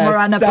sledgehammer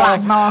and a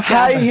black marker.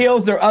 High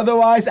heels or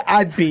otherwise,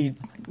 I'd be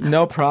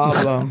no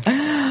problem.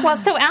 Well,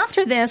 so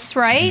after this,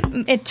 right,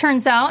 it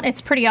turns out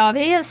it's pretty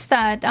obvious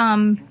that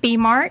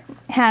B-Mart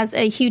has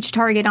a huge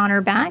target on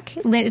her back.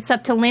 It's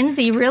up to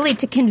Lindsay really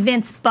to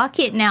convince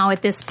Bucket now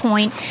at this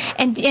point.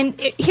 And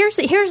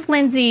here's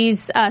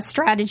Lindsay's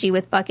strategy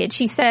with Bucket.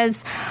 She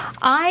says,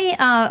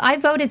 I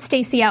voted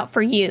Stacey out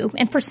for you.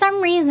 And for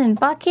some reason,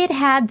 Bucket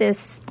had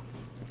this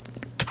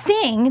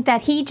thing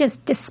that he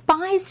just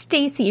despised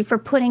Stacey for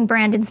putting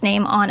Brandon's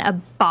name on a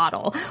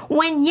bottle,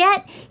 when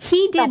yet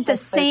he did the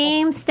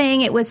same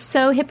thing. It was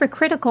so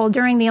hypocritical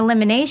during the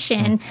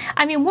elimination.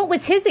 I mean, what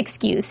was his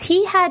excuse?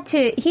 He had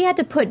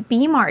to put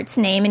B-Mart's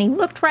name, and he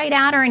looked right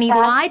at her and he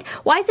lied.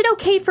 Why is it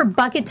okay for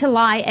Bucket to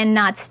lie and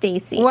not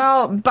Stacey?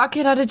 Well,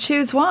 Bucket had to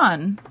choose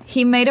one.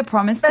 He made a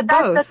promise to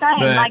both. That's the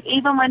thing. Right. Like,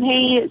 even when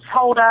he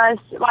told us,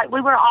 like,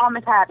 we were all in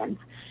the cabins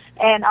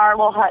and our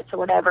little huts or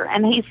whatever,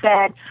 and he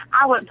said,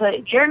 I would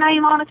put your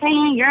name on a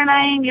can, your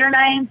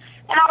name.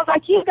 And I was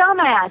like, you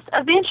dumbass.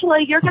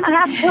 Eventually, you're going to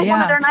have to put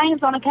one of their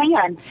names on a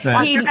can.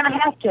 Like, you're going to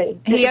have to.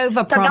 He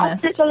overpromised. So don't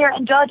sit there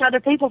and judge other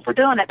people for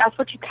doing it. That's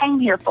what you came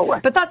here for.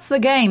 But that's the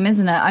game,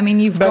 isn't it? I mean,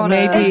 you've got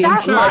to...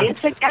 Exactly.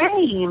 It's a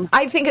game.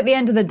 I think at the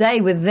end of the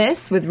day with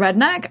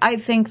Redneck, I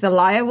think the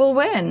liar will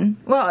win.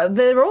 Well,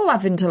 they're all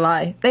having to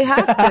lie. They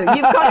have to.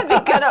 You've got to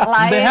be good at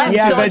lying. They have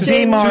and but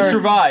to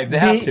survive. They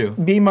have to.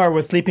 B-Mar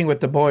was sleeping with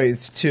the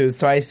boys, too,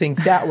 so I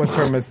think that was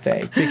her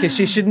mistake. Because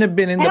she shouldn't have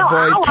been in the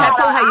boys' house.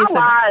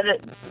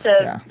 I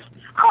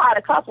lied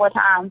a couple of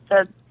times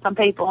to some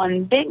people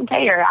and didn't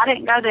care. I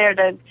didn't go there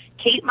to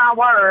keep my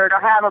word or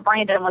have a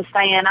Brandon was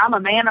saying, I'm a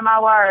man of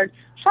my word.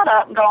 Shut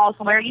up and go on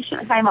somewhere. You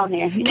shouldn't have came on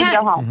here. You need to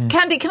go home.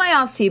 Candy, can I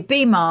ask you,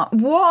 B-Mart,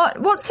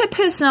 what's her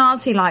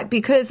personality like?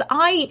 Because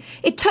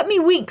it took me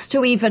weeks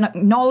to even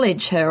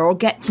acknowledge her or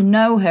get to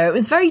know her. It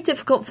was very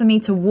difficult for me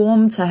to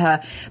warm to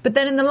her. But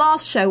then in the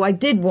last show, I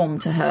did warm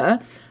to her.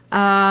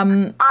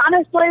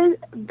 Honestly,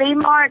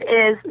 B-Mart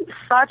is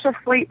such a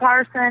sweet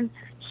person.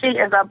 She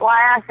is a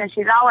blast, and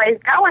she's always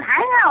going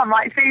ham.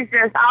 Like, she's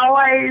just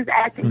always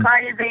acting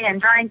crazy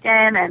and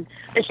drinking,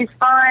 but she's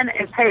fun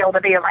as hell to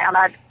be around.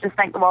 I just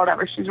think the world of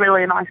her. She's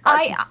really a nice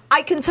person.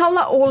 I can tell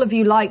that all of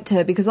you liked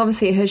her because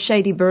obviously her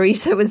shady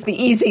burrito was the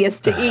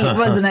easiest to eat,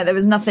 wasn't it? There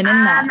was nothing in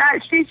there. No,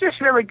 she's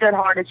just really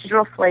good-hearted. She's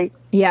real sweet.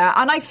 Yeah,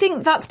 and I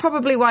think that's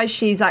probably why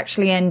she's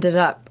actually ended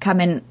up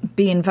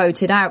being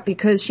voted out,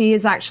 because she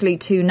is actually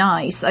too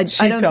nice. I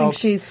don't think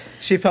she's...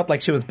 She felt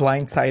like she was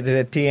blindsided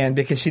at the end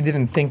because she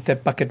didn't think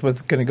that Bucket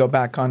was going to go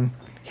back on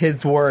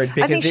his word.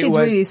 Because I think she's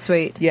really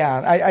sweet.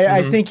 Yeah,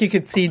 I think you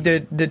could see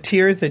the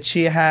tears that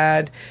she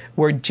had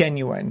were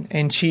genuine,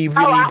 and she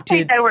really I did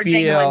think they were feel...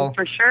 genuine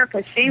for sure,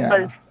 because she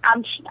was...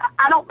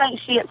 I don't think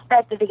she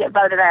expected to get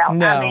voted out.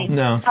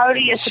 No.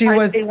 Cody is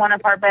supposed to be one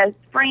of her best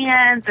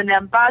friends, and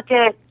then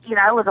Bucket,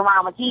 was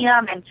along with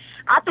him, and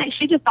I think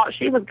she just thought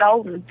she was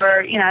golden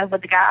for,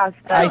 with the guys.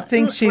 So, I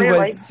think she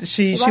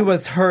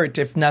was hurt,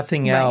 if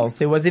nothing else.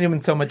 It wasn't even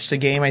so much the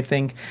game. I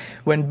think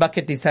when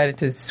Bucket decided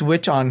to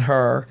switch on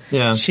her,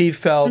 she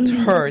felt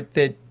hurt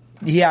that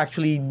he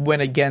actually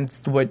went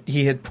against what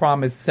he had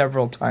promised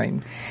several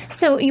times.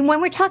 So when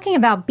we're talking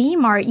about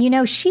B-Mart,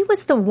 she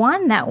was the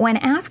one that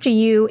went after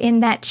you in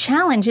that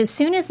challenge. As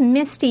soon as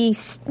Misty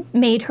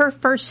made her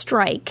first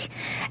strike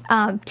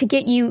to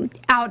get you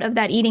out of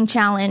that eating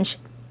challenge,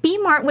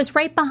 B-Mart was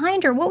right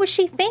behind her. What was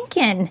she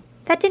thinking?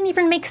 That didn't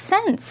even make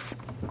sense.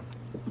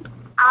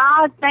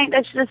 I think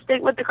they should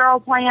stick with the girl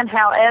plan.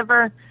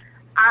 However,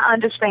 I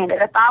understand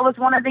it. If I was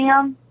one of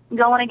them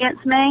going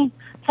against me,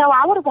 hell,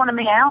 I would have wanted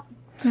me out.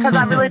 because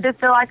I really did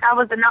feel like I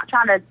was not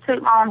trying to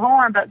toot my own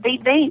horn, but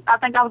beat. I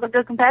think I was a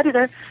good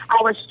competitor. I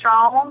was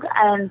strong,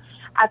 and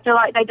I feel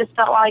like they just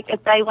felt like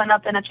if they went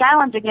up in a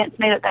challenge against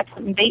me, that they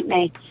couldn't beat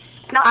me.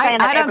 Not saying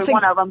that every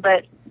one of them,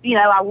 but, you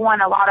know, I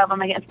won a lot of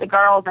them against the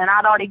girls, and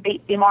I'd already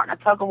beat Dee Martin a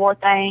tug-of-war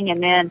thing,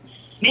 and then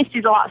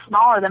Misty's a lot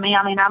smaller than me.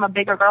 I mean, I'm a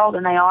bigger girl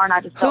than they are, and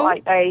I just felt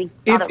like they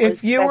thought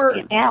if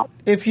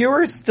you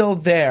were still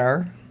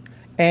there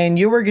and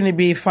you were going to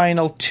be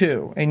final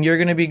 2 and you're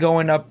going to be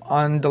going up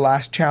on the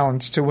last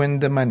challenge to win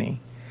the money,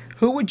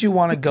 who would you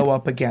want to go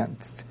up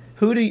against?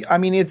 Who do you, I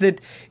mean, is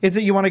it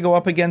you want to go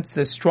up against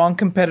a strong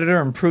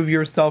competitor and prove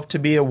yourself to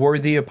be a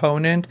worthy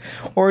opponent?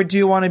 Or do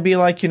you want to be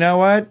like, you know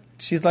what?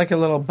 She's like a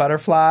little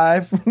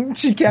butterfly.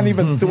 She can't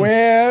even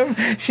swim.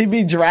 She'd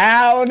be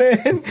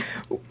drowning.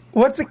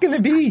 What's it going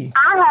to be?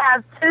 I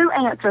have 2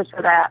 answers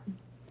for that.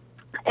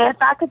 If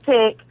I could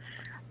pick,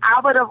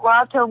 I would have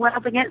loved to have went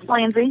up against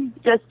Lindsay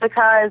just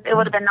because it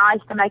would have been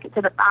nice to make it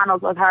to the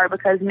finals with her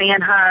because me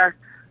and her,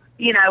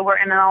 you know, were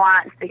in an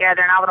alliance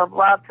together, and I would have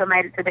loved to have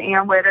made it to the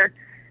end with her.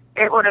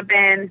 It would have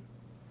been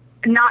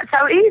not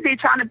so easy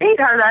trying to beat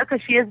her, though,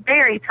 because she is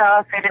very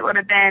tough, and it would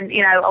have been,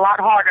 you know, a lot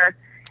harder.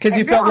 Because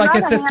you felt like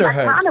a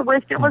sisterhood. I kind of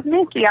wished it was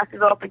Misty I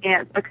could go up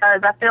against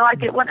because I feel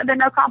like it wouldn't have been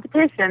no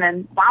competition,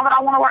 and why would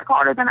I want to work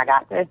harder than I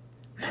got to?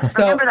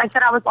 Remember, they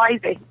said I was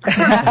lazy.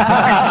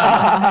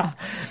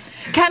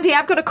 Candy,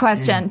 I've got a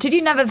question. Did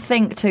you never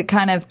think to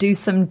kind of do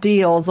some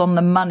deals on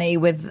the money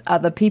with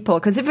other people?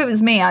 Because if it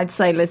was me, I'd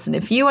say, listen,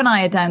 if you and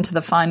I are down to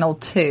the final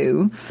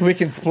 2, we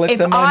can split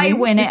the If money. I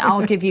win it,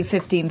 I'll give you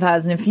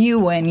 15,000. If you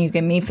win, you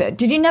give me 50.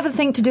 Did you never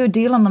think to do a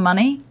deal on the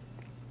money?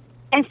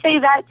 And see,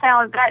 that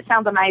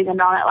sounds amazing,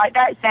 don't it? Like,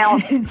 that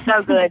sounds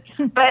so good.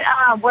 But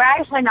we're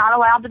actually not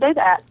allowed to do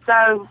that.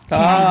 So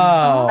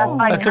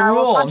that's a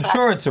rule. I'm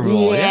sure it's a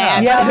rule.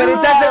 Yeah, but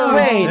it doesn't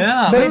wait.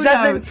 Yeah.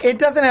 But it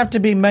doesn't have to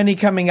be money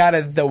coming out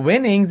of the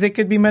winnings. It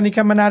could be money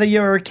coming out of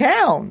your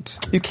account.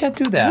 You can't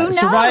do that. Who knows?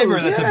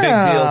 Survivor, that's a big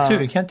deal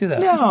too. You can't do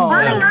that. No.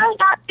 Honey, I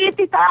got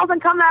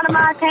 50,000 coming out of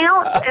my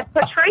account. If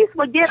Patrice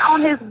would get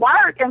on his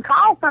work and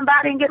call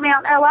somebody and get me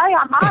out in L.A.,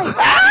 I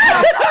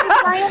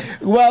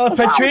might. Well, if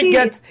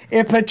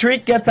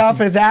Patrick gets off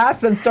his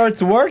ass and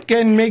starts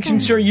working, making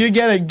sure you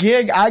get a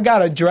gig, I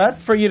got a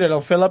dress for you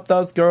that'll fill up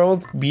those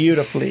girls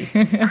beautifully.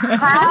 Liz,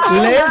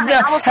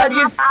 have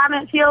you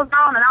 5-inch heels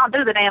on and I'll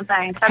do the damn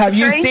thing. So have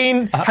you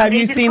seen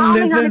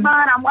Liz's?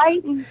 I'm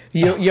waiting.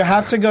 You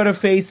have to go to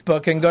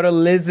Facebook and go to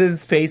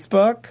Liz's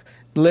Facebook.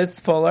 Liz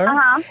Fuller,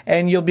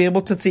 and you'll be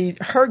able to see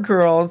her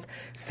girls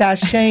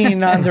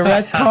sashaying on the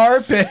red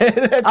carpet at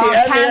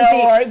the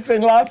Emmy Awards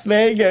in Las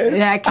Vegas.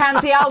 Yeah,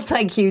 Candy, I'll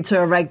take you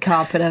to a red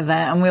carpet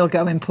event and we'll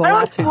go in Paul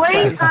Atwood's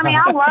please, honey,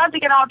 I love to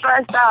get all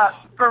dressed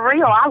up. For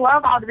real, I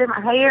love all the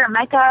different hair and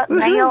makeup,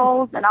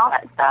 nails, and all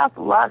that stuff.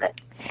 Love it.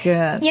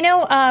 Good. You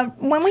know,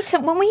 when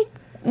we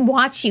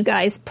watch you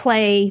guys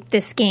play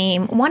this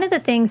game, one of the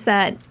things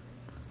that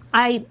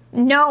I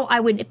know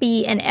I would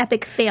be an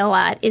epic fail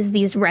at is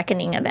these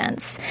reckoning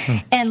events.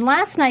 And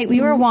last night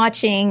we were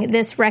watching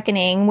this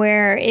reckoning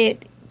where they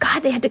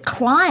had to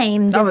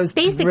climb. That was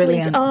basically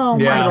brilliant. Oh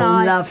my I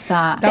God. love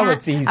that. That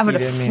was easy. I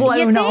would have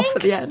flown off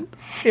at the end.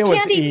 It was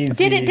Candy, easy.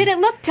 did it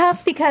look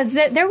tough because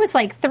there was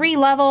like 3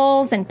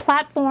 levels and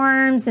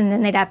platforms, and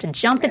then they'd have to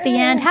jump at the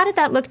end? How did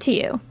that look to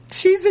you?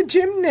 She's a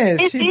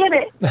gymnast.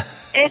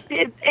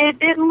 It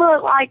didn't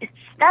look like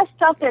that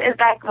stuff that is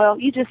that. Well,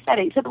 you just said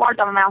it. You took the words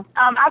out of my mouth.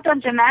 I've done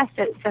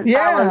gymnastics since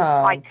I was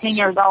like 10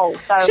 years old.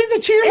 So she's a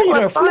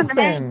cheerleader.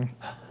 Flipping.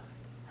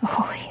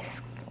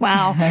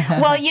 Wow.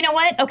 Well, you know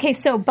what? Okay,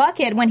 so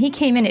Bucket, when he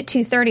came in at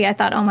 2:30, I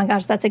thought, oh my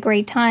gosh, that's a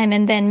great time.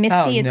 And then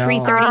Misty at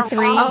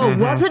 3:33. Oh,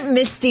 wasn't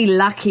Misty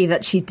lucky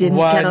that she didn't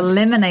get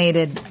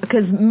eliminated?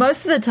 Because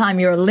most of the time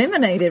you're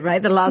eliminated,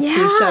 right? The last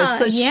few shows.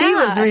 So she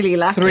was really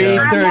lucky.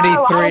 3:33.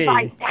 I was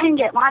like, dang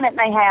it, why didn't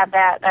they have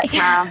that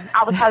time?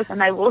 I was hoping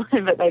they would,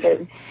 but they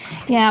didn't.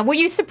 Yeah. Were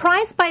you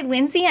surprised by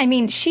Lindsay? I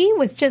mean, she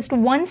was just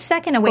 1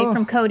 second away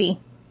from Cody.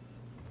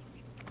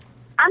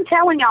 I'm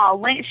telling y'all,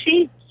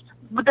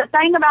 but the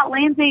thing about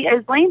Lindsay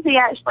is Lindsay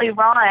actually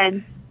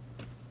runs.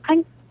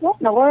 What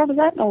in the world is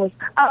that noise?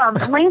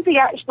 Lindsay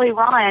actually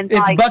runs.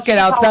 It's Bucket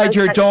outside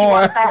your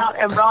door. She goes out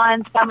and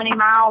runs so many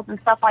miles and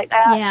stuff like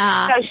that.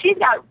 Yeah. So she's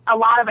got a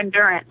lot of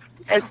endurance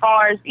as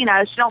far as, you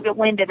know, she don't get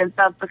winded and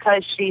stuff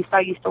because she's so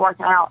used to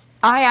working out.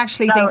 I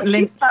actually think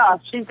she's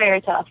tough. She's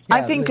very tough.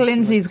 I think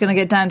Lindsay's going to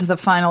get down to the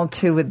final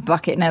 2 with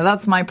Bucket. Now,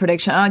 that's my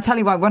prediction. And I tell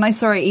you what, when I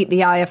saw her eat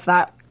the eye of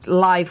that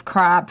live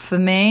crab for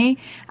me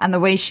and the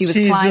way she was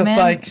climbing. She's just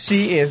like,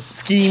 she is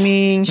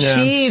scheming. Yeah.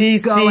 She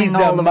sees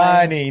the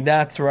money.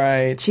 That's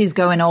right. She's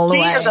going all the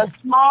way. She is a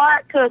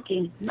smart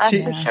cookie. That's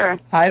for sure.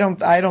 I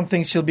don't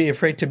think she'll be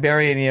afraid to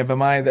bury any of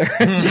them either.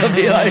 She'll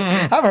be like,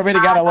 I've already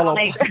got a little.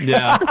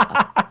 Yeah.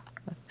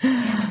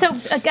 So,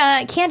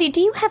 Candy, do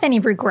you have any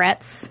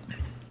regrets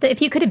that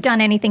if you could have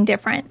done anything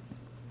different?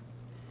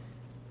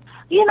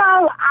 You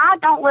know, I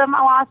don't live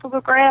my life with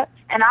regrets,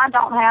 and I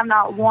don't have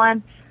not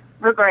one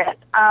regret,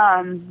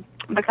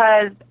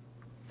 because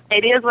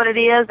it is what it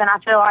is, and I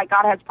feel like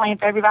God has a plan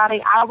for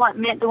everybody. I wasn't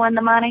meant to win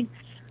the money.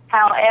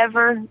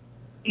 However,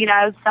 you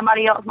know,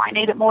 somebody else might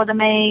need it more than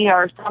me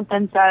or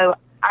something, so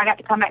I got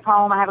to come back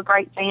home. I have a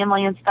great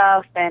family and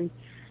stuff, and,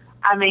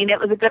 I mean, it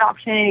was a good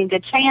opportunity, a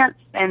good chance,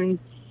 and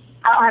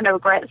I don't have no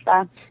regrets,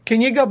 though.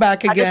 Can you go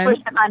back again? I just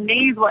wish that my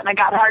knees wouldn't have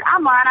got hurt.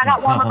 I'm lying. I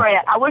got one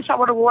regret. I wish I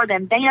would have wore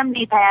them damn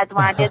knee pads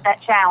when I did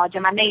that challenge,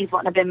 and my knees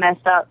wouldn't have been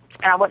messed up,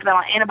 and I wouldn't have been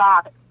on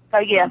antibiotics. So,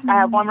 yes, I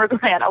have one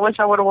regret. I wish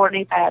I would have worn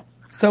knee pads.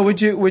 So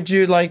would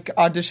you like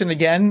audition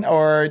again,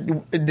 or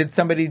did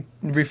somebody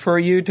refer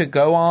you to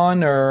go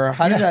on, or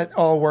how did that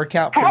all work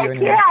out for you?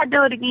 Anyway? Yeah, I'd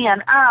do it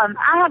again. I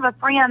have a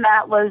friend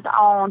that was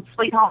on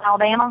Sweet Home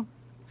Alabama.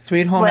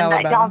 Sweet Home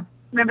Alabama. Y'all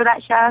remember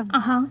that show?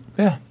 Uh-huh.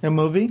 Yeah, the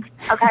movie.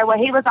 Okay, well,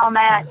 he was on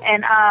that,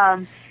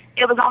 and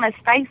it was on his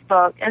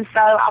Facebook, and so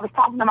I was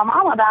talking to my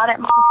mom about it.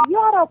 Mom said, "You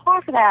ought to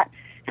apply for that,"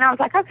 and I was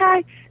like,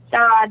 "Okay." So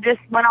I just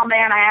went on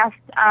there and I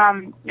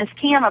asked Miss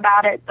Kim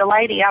about it, the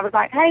lady. I was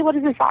like, "Hey, what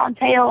does this all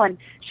entail?" And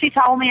she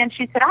told me, and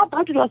she said, "I'd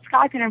love to do a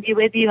Skype interview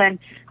with you." And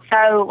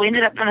so we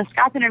ended up doing a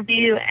Skype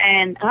interview,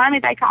 and honey,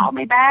 they called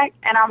me back,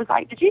 and I was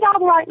like, "Did you dial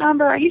the right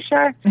number? Are you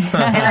sure?"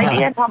 And they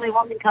did. Told me they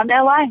wanted me to come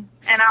to LA,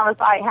 and I was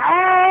like,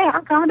 "Hey,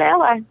 I'm coming to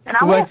LA." And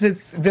I went.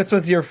 This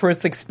was your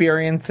first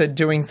experience at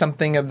doing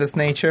something of this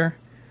nature?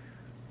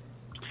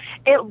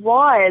 It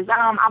was.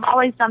 I've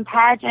always done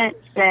pageants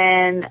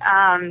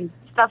and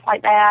stuff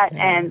like that,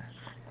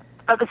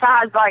 but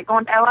besides like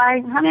going to LA,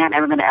 honey, I've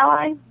never been to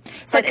LA.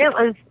 But it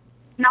was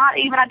not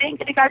even, I didn't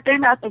get to go do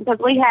nothing because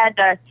we had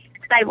to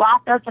stay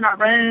locked up in our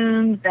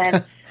rooms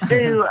and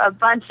do a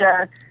bunch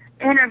of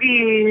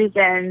interviews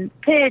and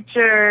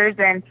pictures,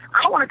 and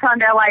I want to come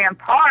to LA and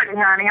party,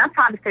 honey. I'm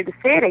trying to see the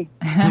city.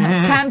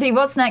 Candy,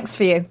 what's next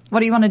for you? What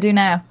do you want to do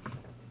now?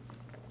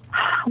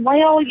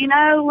 Well, you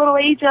know, Little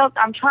Egypt,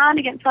 I'm trying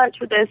to get in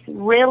touch with this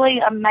really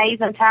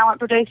amazing talent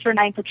producer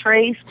named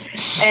Patrice,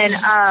 and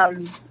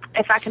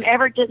if I can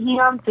ever get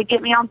him to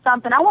get me on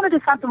something, I want to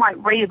do something like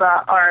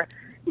Reba, or,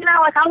 you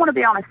know, like I want to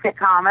be on a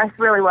sitcom. That's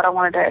really what I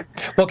want to do.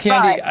 Well,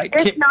 Candy,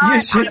 if not, I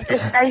just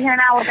stay here in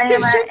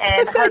Alabama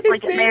and hopefully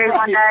get married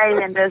one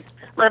day and just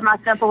live my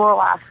simple little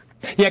life.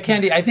 Yeah,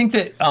 Candy, I think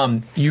that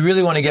you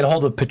really want to get a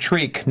hold of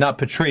Patrick, not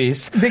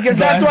Patrice. Because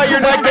that's why you're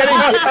not getting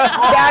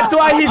that's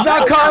why he's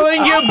not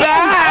calling you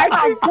back.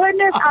 Oh, my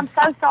goodness, I'm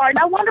so sorry.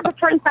 No wonder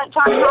Patrice ain't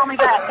trying to call me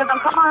back, because I'm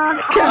calling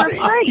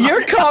Patrice.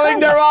 You're calling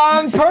the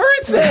wrong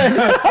person.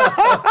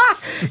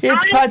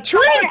 It's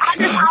Patrick.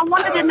 I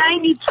wanted to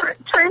name you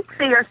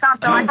Trixie or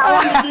something. Like, I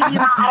wanted to give you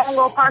my own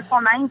little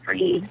personal name for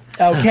you.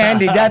 Oh,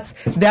 Candy,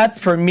 that's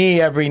for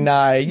me every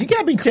night. You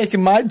can't be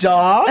taking my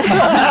job.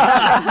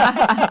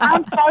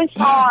 I'm so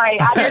sorry.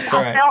 I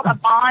felt a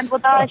bond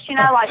with us, you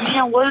know, like me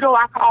and Woodle.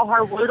 I call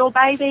her Woodle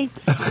Baby.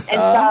 And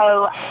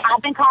so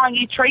I've been calling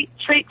you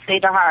Trixie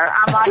to her.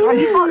 I'm like, have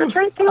you called her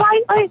Trixie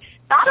lately?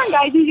 So I done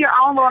gave you your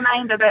own little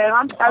name to do.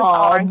 I'm so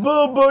sorry.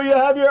 Oh, boo-boo, you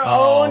have your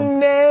own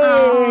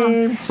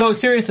name. So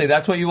seriously,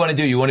 that's what you want to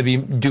do. You want to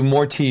do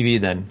more TV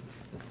then?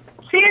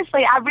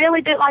 Seriously, I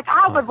really do. Like,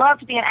 I would love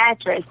to be an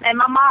actress. And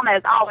my mama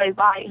is always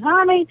like,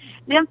 honey,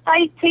 them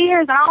fake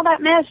tears and all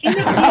that mess, you need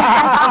to be an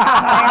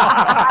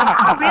actress.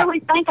 I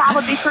really think I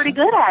would be pretty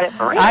good at it,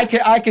 for real.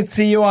 I could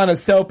see you on a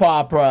soap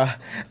opera.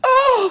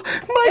 Oh,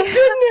 my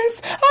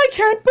goodness, I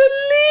can't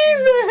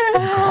believe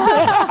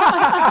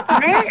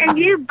it. Me and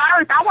you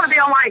both, I want to be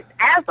on, like,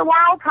 As the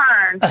World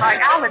Turns.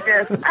 Like, I would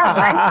just,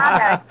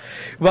 okay.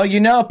 Well, you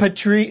know,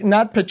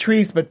 not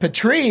Patrice, but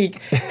Patrick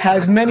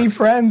has many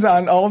friends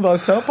on all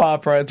those soap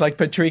operas, like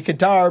Patrick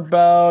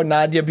Darbo,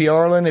 Nadia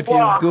Bjorlin. If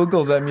you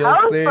Google them, you'll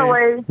see.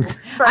 Hopefully,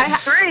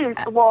 Patrice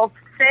will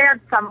shed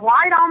some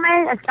light on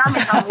me and show me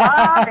some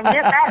love and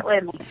get that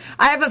with me.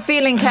 I have a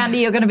feeling, Candy,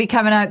 you're going to be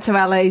coming out to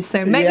LA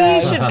soon. Maybe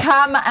you should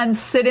come and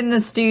sit in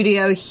the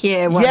studio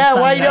here.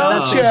 Why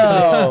don't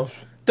you?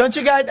 Don't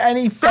you got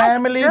any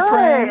family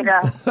friends?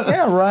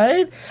 Yeah,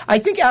 right? I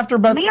think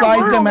AfterBuzz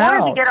flies them out. We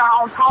wanted to get our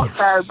own talk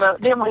show,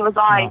 but then we was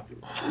like,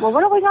 well,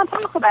 what are we going to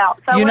talk about?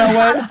 So you know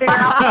what?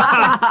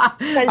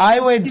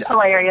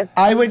 Hilarious.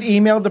 I would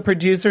email the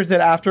producers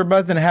at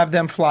AfterBuzz and have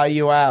them fly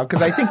you out,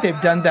 because I think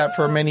they've done that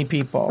for many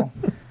people.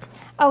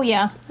 Oh,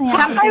 yeah.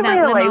 Have they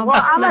really? Well,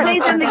 I'm going to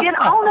need them to get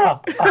on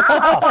it.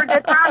 I'm up for a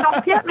good time.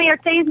 Don't tip me or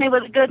tease me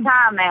with a good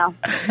time now.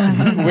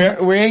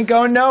 We ain't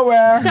going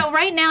nowhere. So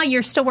right now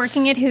you're still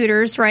working at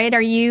Hooters, right?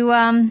 Are you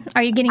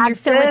getting your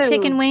fill of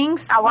chicken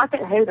wings? I work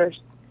at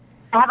Hooters.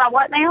 Have I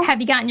what now?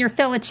 Have you gotten your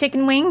fill of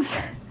chicken wings?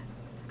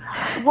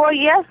 Well,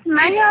 yes,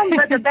 ma'am,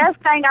 but the best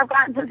thing I've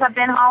gotten since I've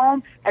been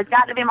home has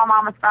got to be my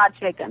mama's fried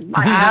chicken.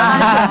 My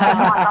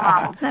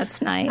mama.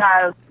 That's nice.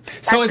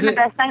 So that's the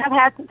best thing I've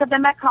had since I've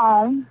been back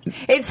home.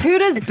 Is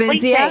Hooters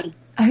busier?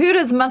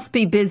 Hooters must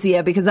be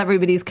busier because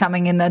everybody's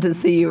coming in there to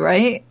see you,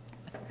 right?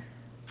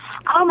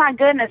 Oh, my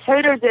goodness.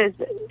 Hooters is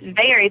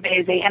very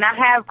busy, and I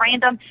have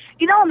random,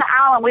 you know, on the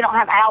island, we don't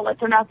have outlets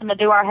or nothing to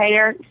do our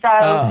hair, so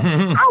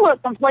I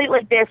look completely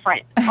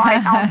different,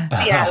 like, on,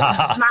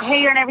 my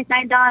hair and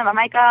everything done, my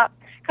makeup,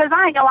 because Because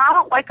I ain't gonna lie, I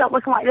don't wake up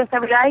looking like this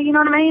every day. You know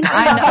what I mean?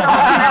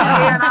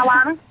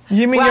 I know.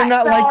 You mean you're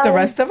not like the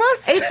rest of us?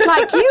 It's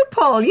like you,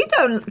 Paul. You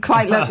don't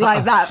quite look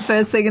like that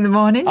first thing in the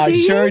morning, do I you?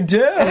 sure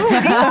do. So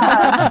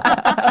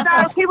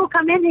people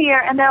come in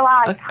here and they're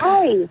like,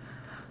 "Hey,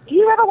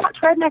 you ever watch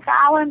Redneck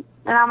Island?"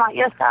 And I'm like,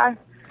 "Yes, sir."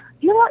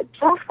 You look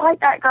just like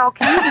that girl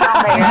Candy on there.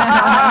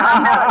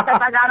 I know,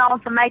 except I got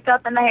on some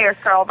makeup and the hair's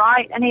curled,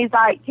 right? And he's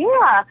like,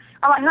 "Yeah."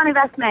 I'm like, "Honey,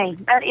 that's me.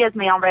 That is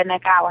me on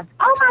Redneck Island."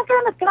 "Oh my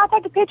goodness, can I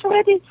take a picture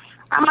with you?"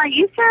 I'm like,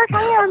 "You sure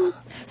can."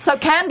 So,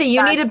 Candy,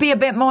 you need to be a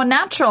bit more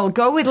natural.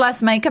 Go with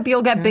less makeup,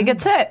 you'll get bigger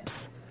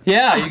tips.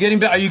 Yeah,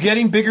 are you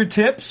getting bigger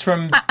tips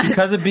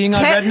because of being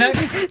on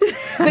Rednecks?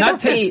 Not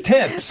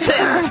tips.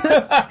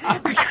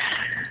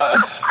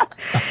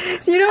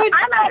 You know,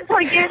 I'm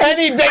actually getting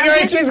Any bigger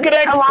and she's gonna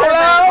a lot of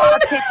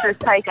explode. pictures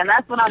taken.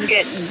 That's what I'm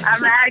getting.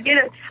 I get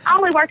it. I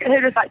only work at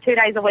Hooters like 2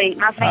 days a week.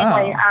 My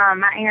family,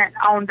 my aunt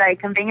owns a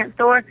convenience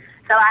store,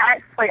 so I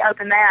actually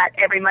open that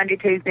every Monday,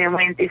 Tuesday, and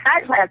Wednesday. So I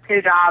actually have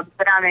 2 jobs,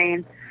 but I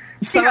mean,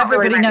 So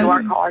everybody knows.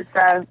 Work hard,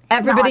 so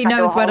Everybody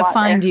knows where to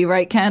find you,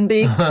 right, Candy?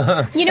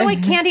 You know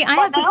what, Candy? I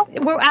have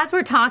to. As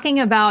we're talking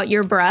about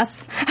your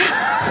breasts,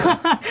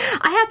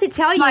 I have to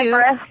tell you,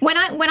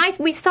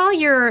 we saw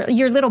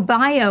your little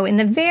bio in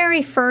the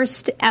very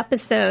first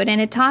episode,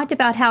 and it talked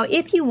about how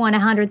if you won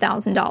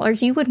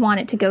 $100,000, you would want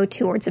it to go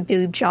towards a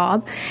boob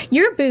job.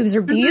 Your boobs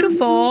are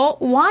beautiful.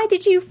 Why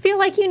did you feel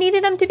like you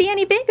needed them to be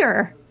any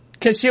bigger?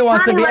 Because she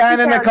wants to be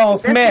Anna Nicole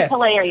Smith. This is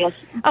hilarious.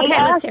 Okay, he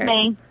let's asked hear it.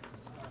 me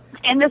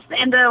in the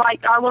like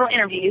our little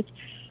interviews.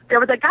 There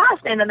was a guy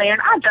standing there,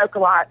 and I joke a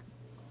lot.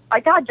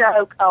 Like I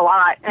joke a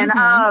lot, and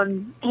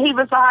he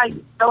was like,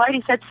 the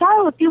lady said,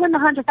 "So if you win the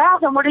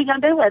 $100,000, what are you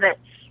gonna do with it?"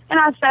 And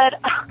I said,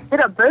 "Did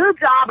a boob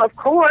job, of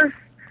course."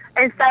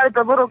 And so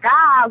the little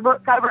guy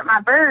looked over at my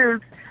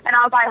boobs, and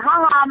I was like,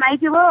 "I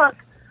made you look."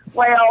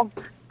 Well,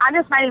 I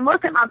just made him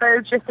look at my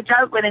boobs just to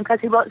joke with him because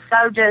he looked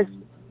so just,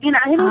 he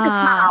needed a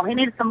smile. He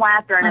needed some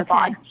laughter in his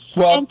life.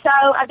 Well, and so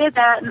I did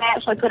that and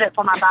actually put it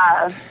for my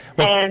bio.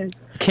 And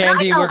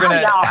Candy, we're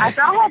gonna. Y'all,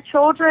 after I have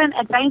children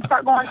and things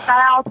start going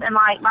south and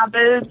like my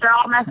boobs are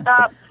all messed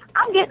up,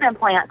 I'm getting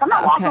implants. I'm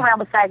not walking around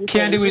with saggy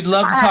Candy, teeth. we'd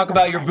love to talk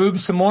about your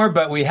boobs some more,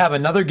 but we have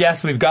another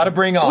guest we've got to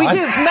bring on. We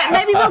do.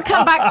 Maybe we'll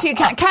come back to you.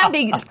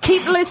 Candy,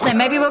 keep listening.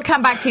 Maybe we'll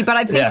come back to you, but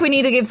I think we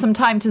need to give some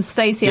time to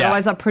Stacey,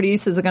 otherwise our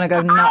producers are going to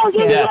go nuts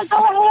here. Go ahead.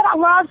 I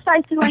love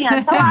Stacey Lynn.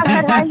 So I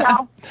said, hey,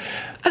 y'all.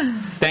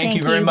 Thank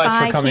you very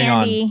much for coming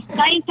Candy. on.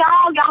 Thank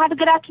y'all. Y'all have a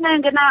good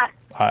afternoon. Good night.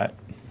 All right.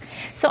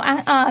 So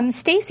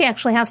Stacey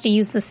actually has to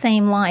use the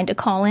same line to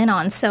call in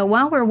on. So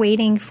while we're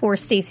waiting for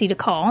Stacey to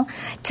call,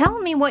 tell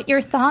me what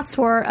your thoughts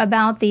were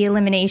about the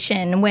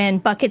elimination when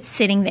Bucket's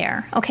sitting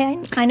there. Okay,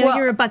 I know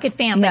you're a Bucket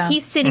fan, but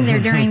he's sitting there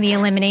during the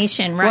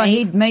elimination, right? Well,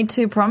 he made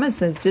 2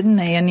 promises, didn't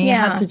he? And he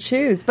had to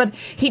choose. But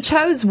he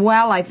chose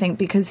well, I think,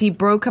 because he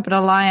broke up an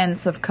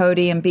alliance of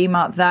Cody and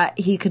B-Mart that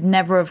he could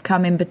never have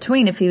come in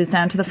between if he was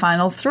down to the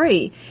final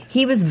 3.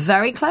 He was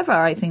very clever,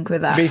 I think,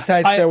 with that.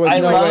 Besides, there was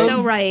no way.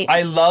 So right.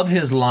 I love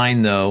his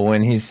line, though,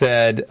 when he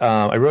said,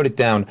 I wrote it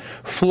down,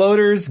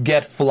 floaters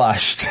get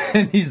flushed,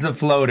 and he's the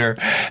floater,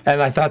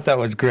 and I thought that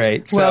was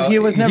great. Well, so he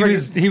was never...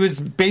 He was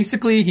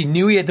basically, he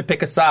knew he had to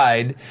pick a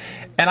side,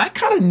 and I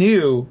kind of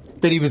knew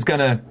that he was going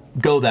to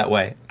go that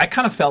way. I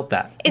kind of felt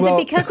that. Is it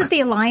because of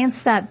the alliance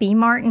that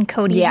B-Mart and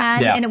Cody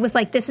had? Yeah. And it was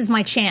like, this is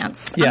my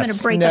chance. Yes. I'm going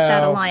to break up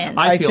that alliance.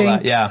 I feel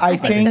that, yeah. I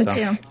think so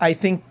too. I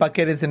think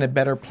Bucket is in a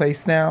better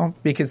place now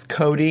because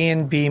Cody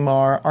and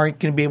B-Mar aren't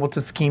going to be able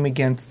to scheme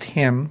against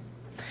him.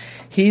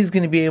 He's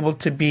going to be able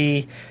to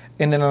be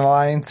in an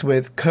alliance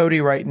with Cody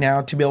right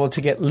now to be able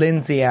to get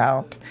Lindsay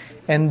out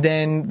and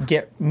then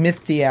get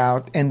Misty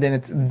out, and then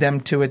it's them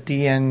two at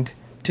the end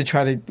to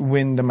try to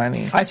win the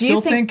money. Do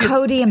you think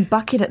Cody and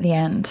Bucket at the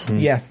end?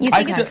 Yes. You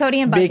think it's Cody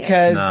and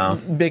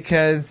Bucket?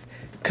 Because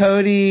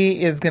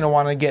Cody is going to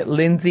want to get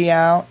Lindsay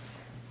out,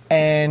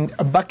 and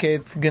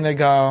Bucket's going to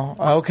go,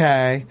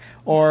 okay.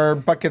 Or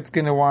Bucket's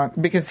going to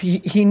want, because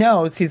he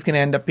knows he's going to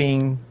end up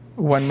being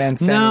one-man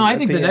standing. No, I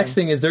think the next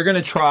thing is they're going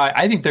to try,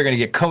 I think they're going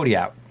to get Cody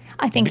out.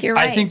 I think you're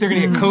right. I think they're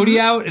going to get Cody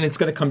out, and it's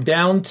going to come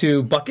down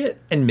to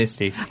Bucket and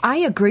Misty. I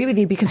agree with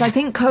you because I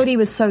think Cody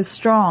was so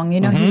strong.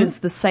 You know, he was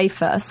the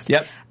safest.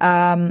 Yep.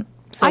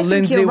 So I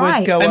Lindsay think you're would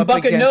right. go And up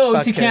Bucket against knows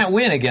Bucket. he can't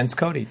win against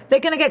Cody. They're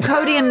going to get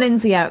Cody and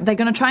Lindsay out. They're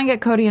going to try and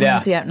get Cody and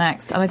Lindsay out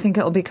next, and I think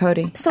it'll be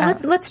Cody. So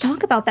let's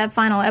talk about that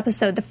final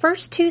episode. The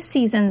first 2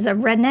 seasons of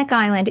Redneck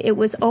Island, it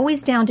was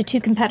always down to 2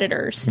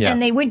 competitors,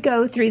 and they would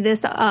go through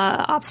this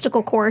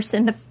obstacle course,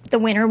 and the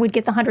winner would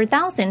get the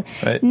 $100,000.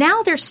 Right.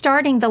 Now they're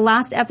starting the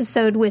last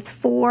episode with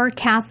 4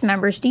 cast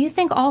members. Do you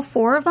think all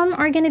 4 of them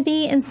are going to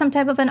be in some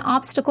type of an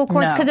obstacle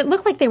course? Because it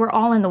looked like they were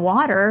all in the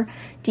water.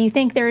 Do you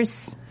think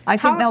there's... I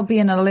think there'll be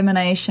an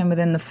elimination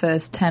within the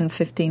first 10,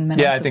 15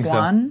 minutes Yeah, I think of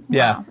one. so.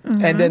 Yeah.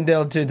 And then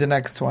they'll do the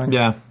next one.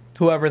 Yeah.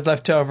 Whoever's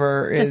left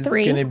over is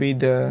 3? going to be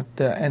the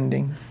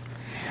ending.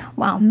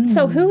 Wow.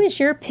 So who is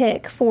your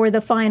pick for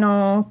the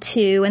final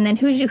 2? And then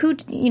who do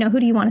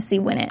you want to see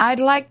win it? I'd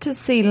like to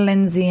see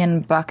Lindsay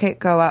and Bucket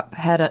go up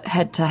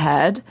head to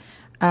head.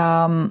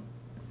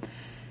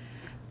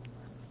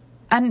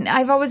 And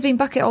I've always been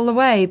bucket all the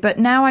way, but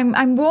now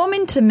I'm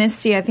warming to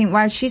Misty. I think,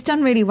 wow, she's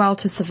done really well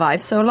to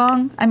survive so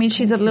long. I mean,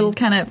 she's a little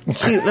kind of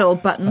cute little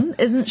button,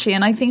 isn't she?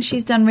 And I think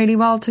she's done really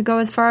well to go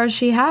as far as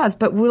she has.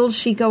 But will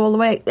she go all the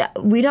way?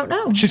 We don't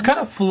know. She's kind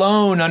of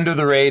flown under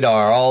the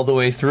radar all the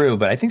way through,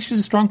 but I think she's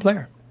a strong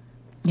player.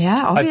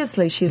 Yeah,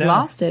 obviously she's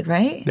lasted,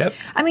 right? Yep.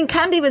 I mean,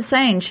 Candy was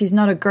saying she's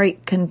not a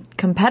great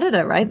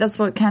competitor, right? That's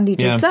what Candy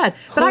just said.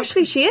 But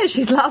actually she is.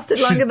 She's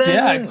lasted longer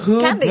than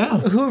Candy.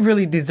 Who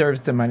really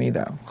deserves the money,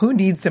 though? Who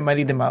needs the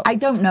money the most? I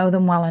don't know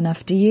them well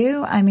enough. Do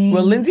you? I mean...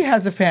 Well, Lindsay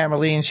has a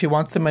family, and she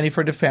wants the money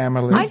for the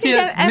family. I think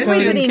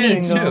everybody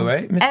needs... too,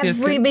 right?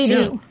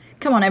 Everybody...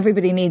 Come on,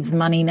 everybody needs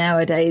money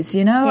nowadays,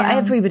 you know? Yeah.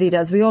 Everybody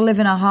does. We all live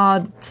in a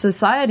hard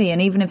society, and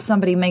even if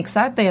somebody makes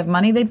out they have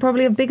money, they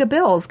probably have bigger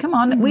bills. Come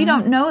on. We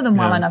don't know them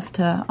well enough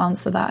to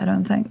answer that, I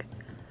don't think.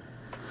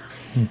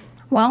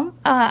 Well,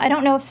 I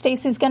don't know if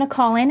Stacey's going to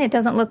call in. It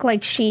doesn't look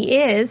like she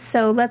is,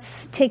 so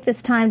let's take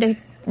this time to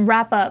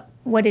wrap up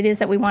what it is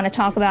that we want to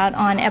talk about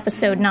on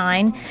episode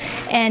 9.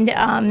 And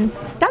I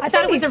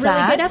thought it was a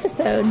really good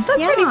episode.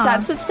 That's really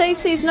sad. So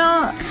Stacey's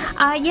not...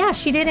 Yeah,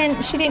 she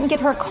didn't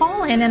get her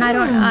call in, and I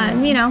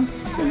don't, you know...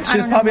 She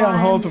was probably on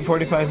hold for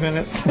 45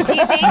 minutes. Do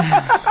you think?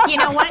 You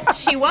know what?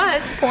 She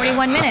was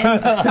 41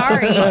 minutes.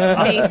 Sorry,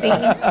 Stacey.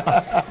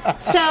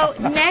 So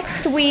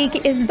next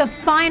week is the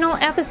final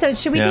episode.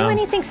 Should we do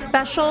anything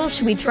special?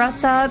 Should we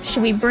dress up?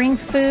 Should we bring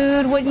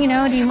food? What, you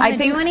know, do you want to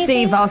do anything? I think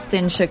Steve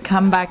Austin should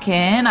come back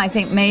in. I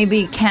think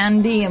maybe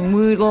Candy and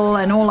Woodle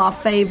and all our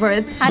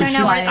favorites. I don't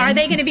know. Are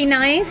they going to be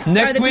nice?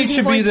 Next week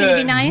should be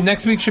nice?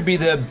 Next week should be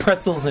the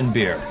pretzels and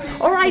beer.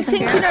 Or I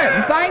think, you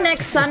know, by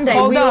next Sunday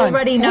we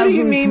already know who's won. What do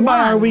you mean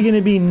by are we going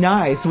to be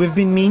nice? We've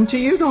been mean to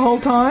you the whole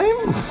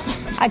time?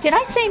 Did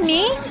I say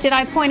me? Did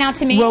I point out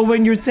to me? Well,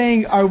 when you're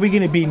saying, are we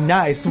going to be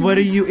nice, what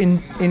are you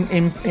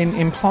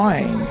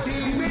implying?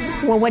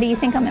 Well, what do you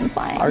think I'm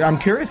implying? I'm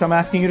curious. I'm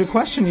asking you the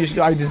question.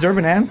 I deserve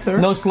an answer.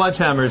 No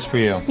sledgehammers for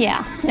you.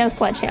 Yeah, no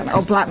sledgehammers.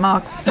 Oh, black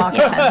market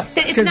pens.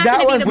 Because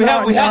that was we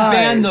have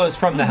banned those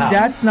from the house.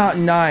 That's not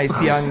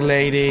nice, young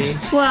lady.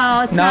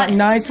 Well, it's not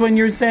nice when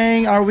you're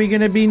saying, "Are we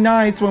going to be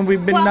nice?" When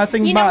we've been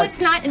nothing but. You know, it's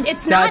not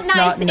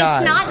nice. It's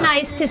not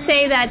nice to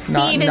say that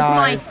Steve is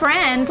my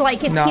friend.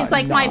 Like he's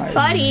like my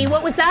buddy.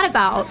 What was that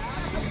about?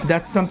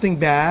 That's something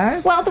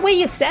bad? Well, the way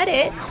you said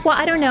it. Well,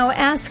 I don't know.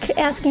 Ask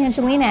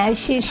Angelina.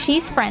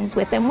 She's friends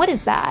with him. What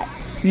is that?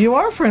 You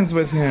are friends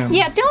with him.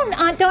 Yeah, don't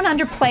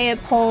underplay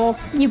it, Paul.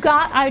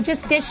 I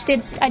just dished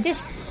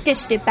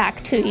it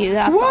back to you.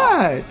 That's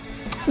what? All.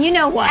 You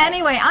know what?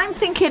 Anyway, I'm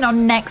thinking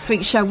on next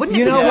week's show, wouldn't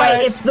it be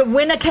great if the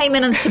winner came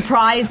in and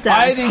surprised us?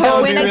 I think that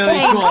would be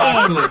really cool,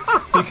 actually.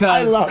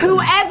 Because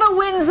whoever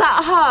wins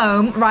at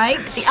home, right?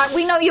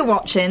 We know you're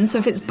watching, so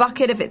if it's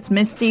Bucket, if it's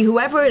Misty,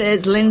 whoever it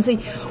is, Lindsay,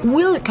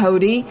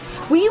 Cody,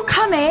 will you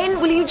come in?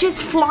 Will you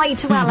just fly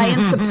to LA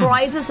and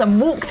surprise us and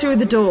walk through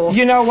the door?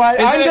 You know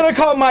what? I'm going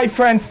to call my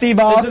friend Steve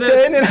Austin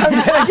and I'm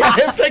going to get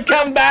him to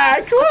come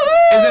back.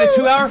 Woo-hoo! Is it a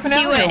 2-hour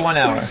finale or 1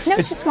 hour? No,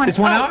 it's just one. It's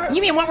 1 hour?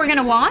 You mean what we're going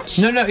to watch?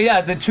 No, yeah.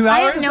 Is it 2 hours? I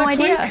have no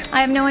idea. Week?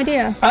 I have no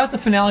idea. I thought the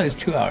finale was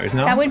 2 hours,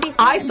 no? That would be fun.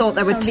 I thought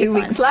there were 2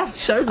 weeks left.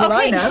 Shows what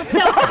I know. So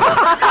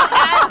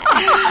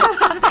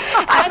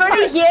I'm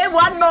only here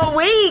 1 more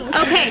week.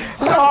 Okay.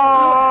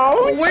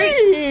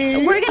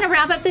 We're going to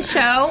wrap up the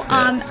show.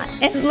 And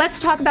let's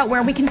talk about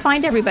where we can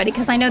find everybody,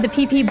 because I know the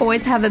PP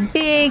Boys have a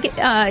big,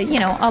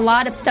 a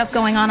lot of stuff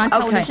going on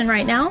television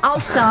right now. I'll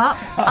start.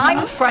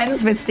 I'm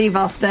friends with Steve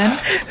Austin.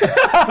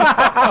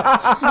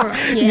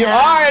 You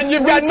are, and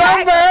you've got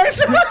numbers.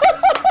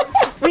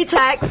 We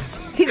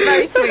text. He's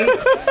very sweet.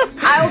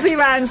 I'll be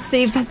around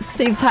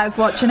Steve's house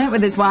watching it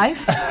with his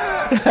wife. Oh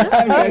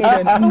my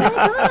God,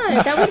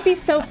 that would be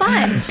so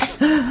fun.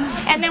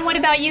 And then what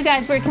about you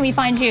guys? Where can we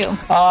find you?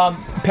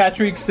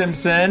 Patrick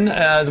Simpson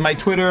is my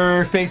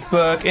Twitter,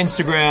 Facebook,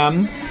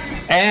 Instagram.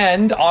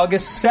 And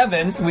August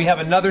 7th, we have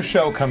another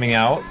show coming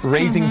out,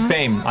 Raising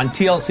Fame, on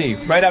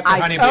TLC, right after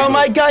Honey Baby. Oh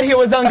my God, he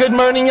was on Good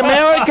Morning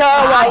America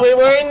while we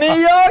were in New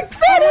York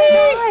City.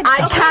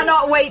 I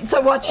cannot wait to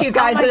watch you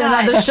guys in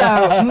another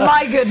show.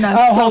 My goodness.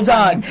 Oh, hold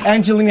on.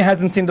 Angelina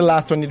hasn't seen the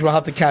last one. We'll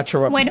have to catch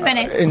her up. Wait a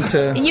minute.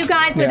 You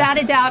guys,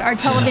 without a doubt, are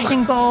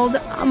television gold.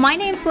 My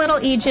name's Little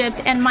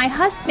Egypt, and my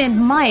husband,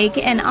 Mike,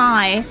 and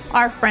I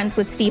are friends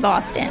with Steve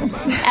Austin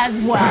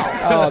as well.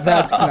 Oh,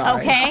 that's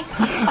nice. Okay?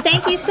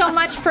 Thank you so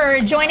much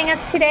for joining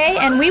us today,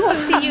 and we will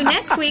see you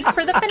next week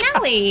for the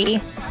finale.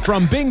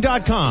 From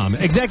Bing.com,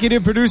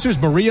 executive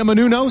producers Maria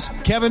Menounos,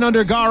 Kevin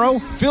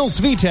Undergaro, Phil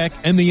Svitek,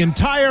 and the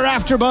entire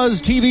AfterBuzz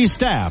TV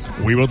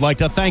staff, we would like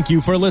to thank you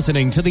for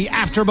listening to the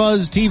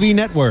AfterBuzz TV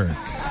network.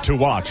 To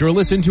watch or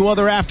listen to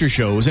other after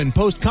shows and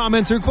post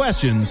comments or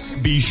questions,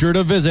 be sure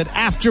to visit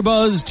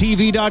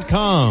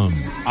AfterBuzzTV.com.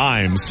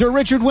 I'm Sir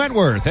Richard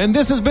Wentworth, and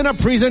this has been a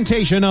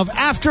presentation of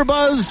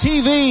AfterBuzz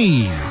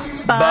TV.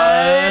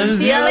 Buzz.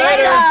 See you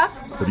later.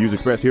 The views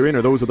expressed herein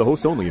are those of the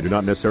host only and do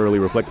not necessarily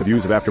reflect the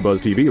views of AfterBuzz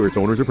TV or its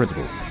owners or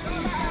principals.